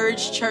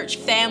Converge Church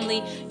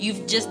family.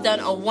 You've just done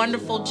a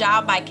wonderful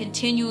job by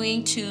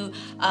continuing to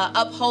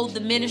uphold the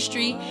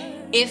ministry.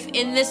 If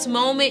in this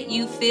moment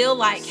you feel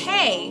like,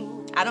 hey,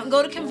 I don't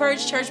go to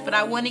Converge Church, but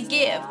I want to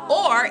give.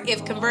 Or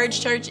if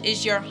Converge Church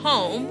is your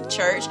home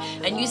church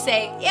and you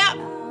say, yep,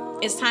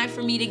 it's time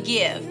for me to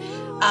give.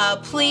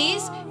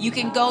 Please, you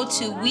can go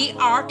to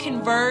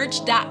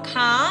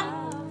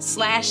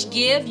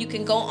weareconverge.com/give. You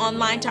can go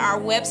online to our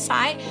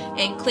website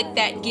and click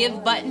that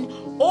give button,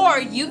 or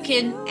you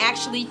can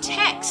actually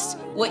text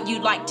what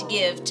you'd like to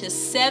give to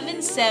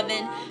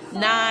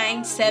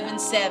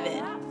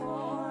 77977.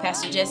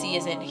 Pastor Jesse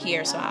isn't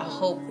here, so I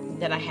hope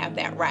that I have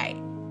that right.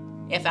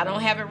 If I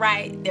don't have it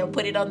right, they'll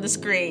put it on the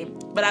screen.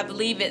 But I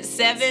believe it's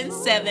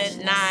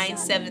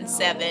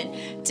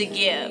 77977 to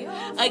give.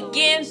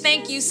 Again,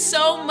 thank you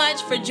so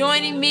much for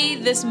joining me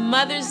this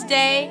Mother's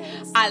Day.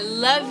 I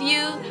love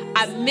you.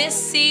 I miss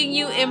seeing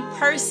you in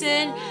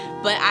person,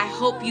 but I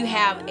hope you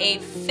have a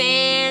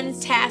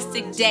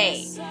fantastic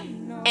day.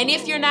 And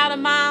if you're not a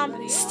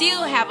mom,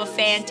 still have a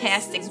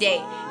fantastic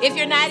day. If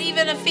you're not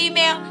even a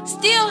female,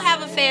 still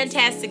have a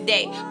fantastic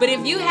day. But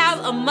if you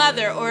have a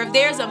mother, or if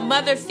there's a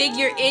mother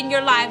figure in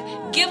your life,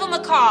 give them a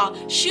call,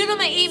 shoot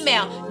them an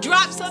email,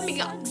 drop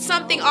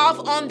something off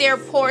on their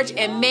porch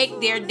and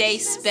make their day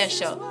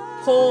special.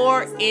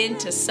 Pour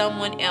into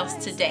someone else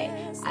today.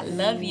 I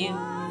love you.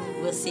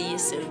 We'll see you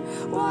soon.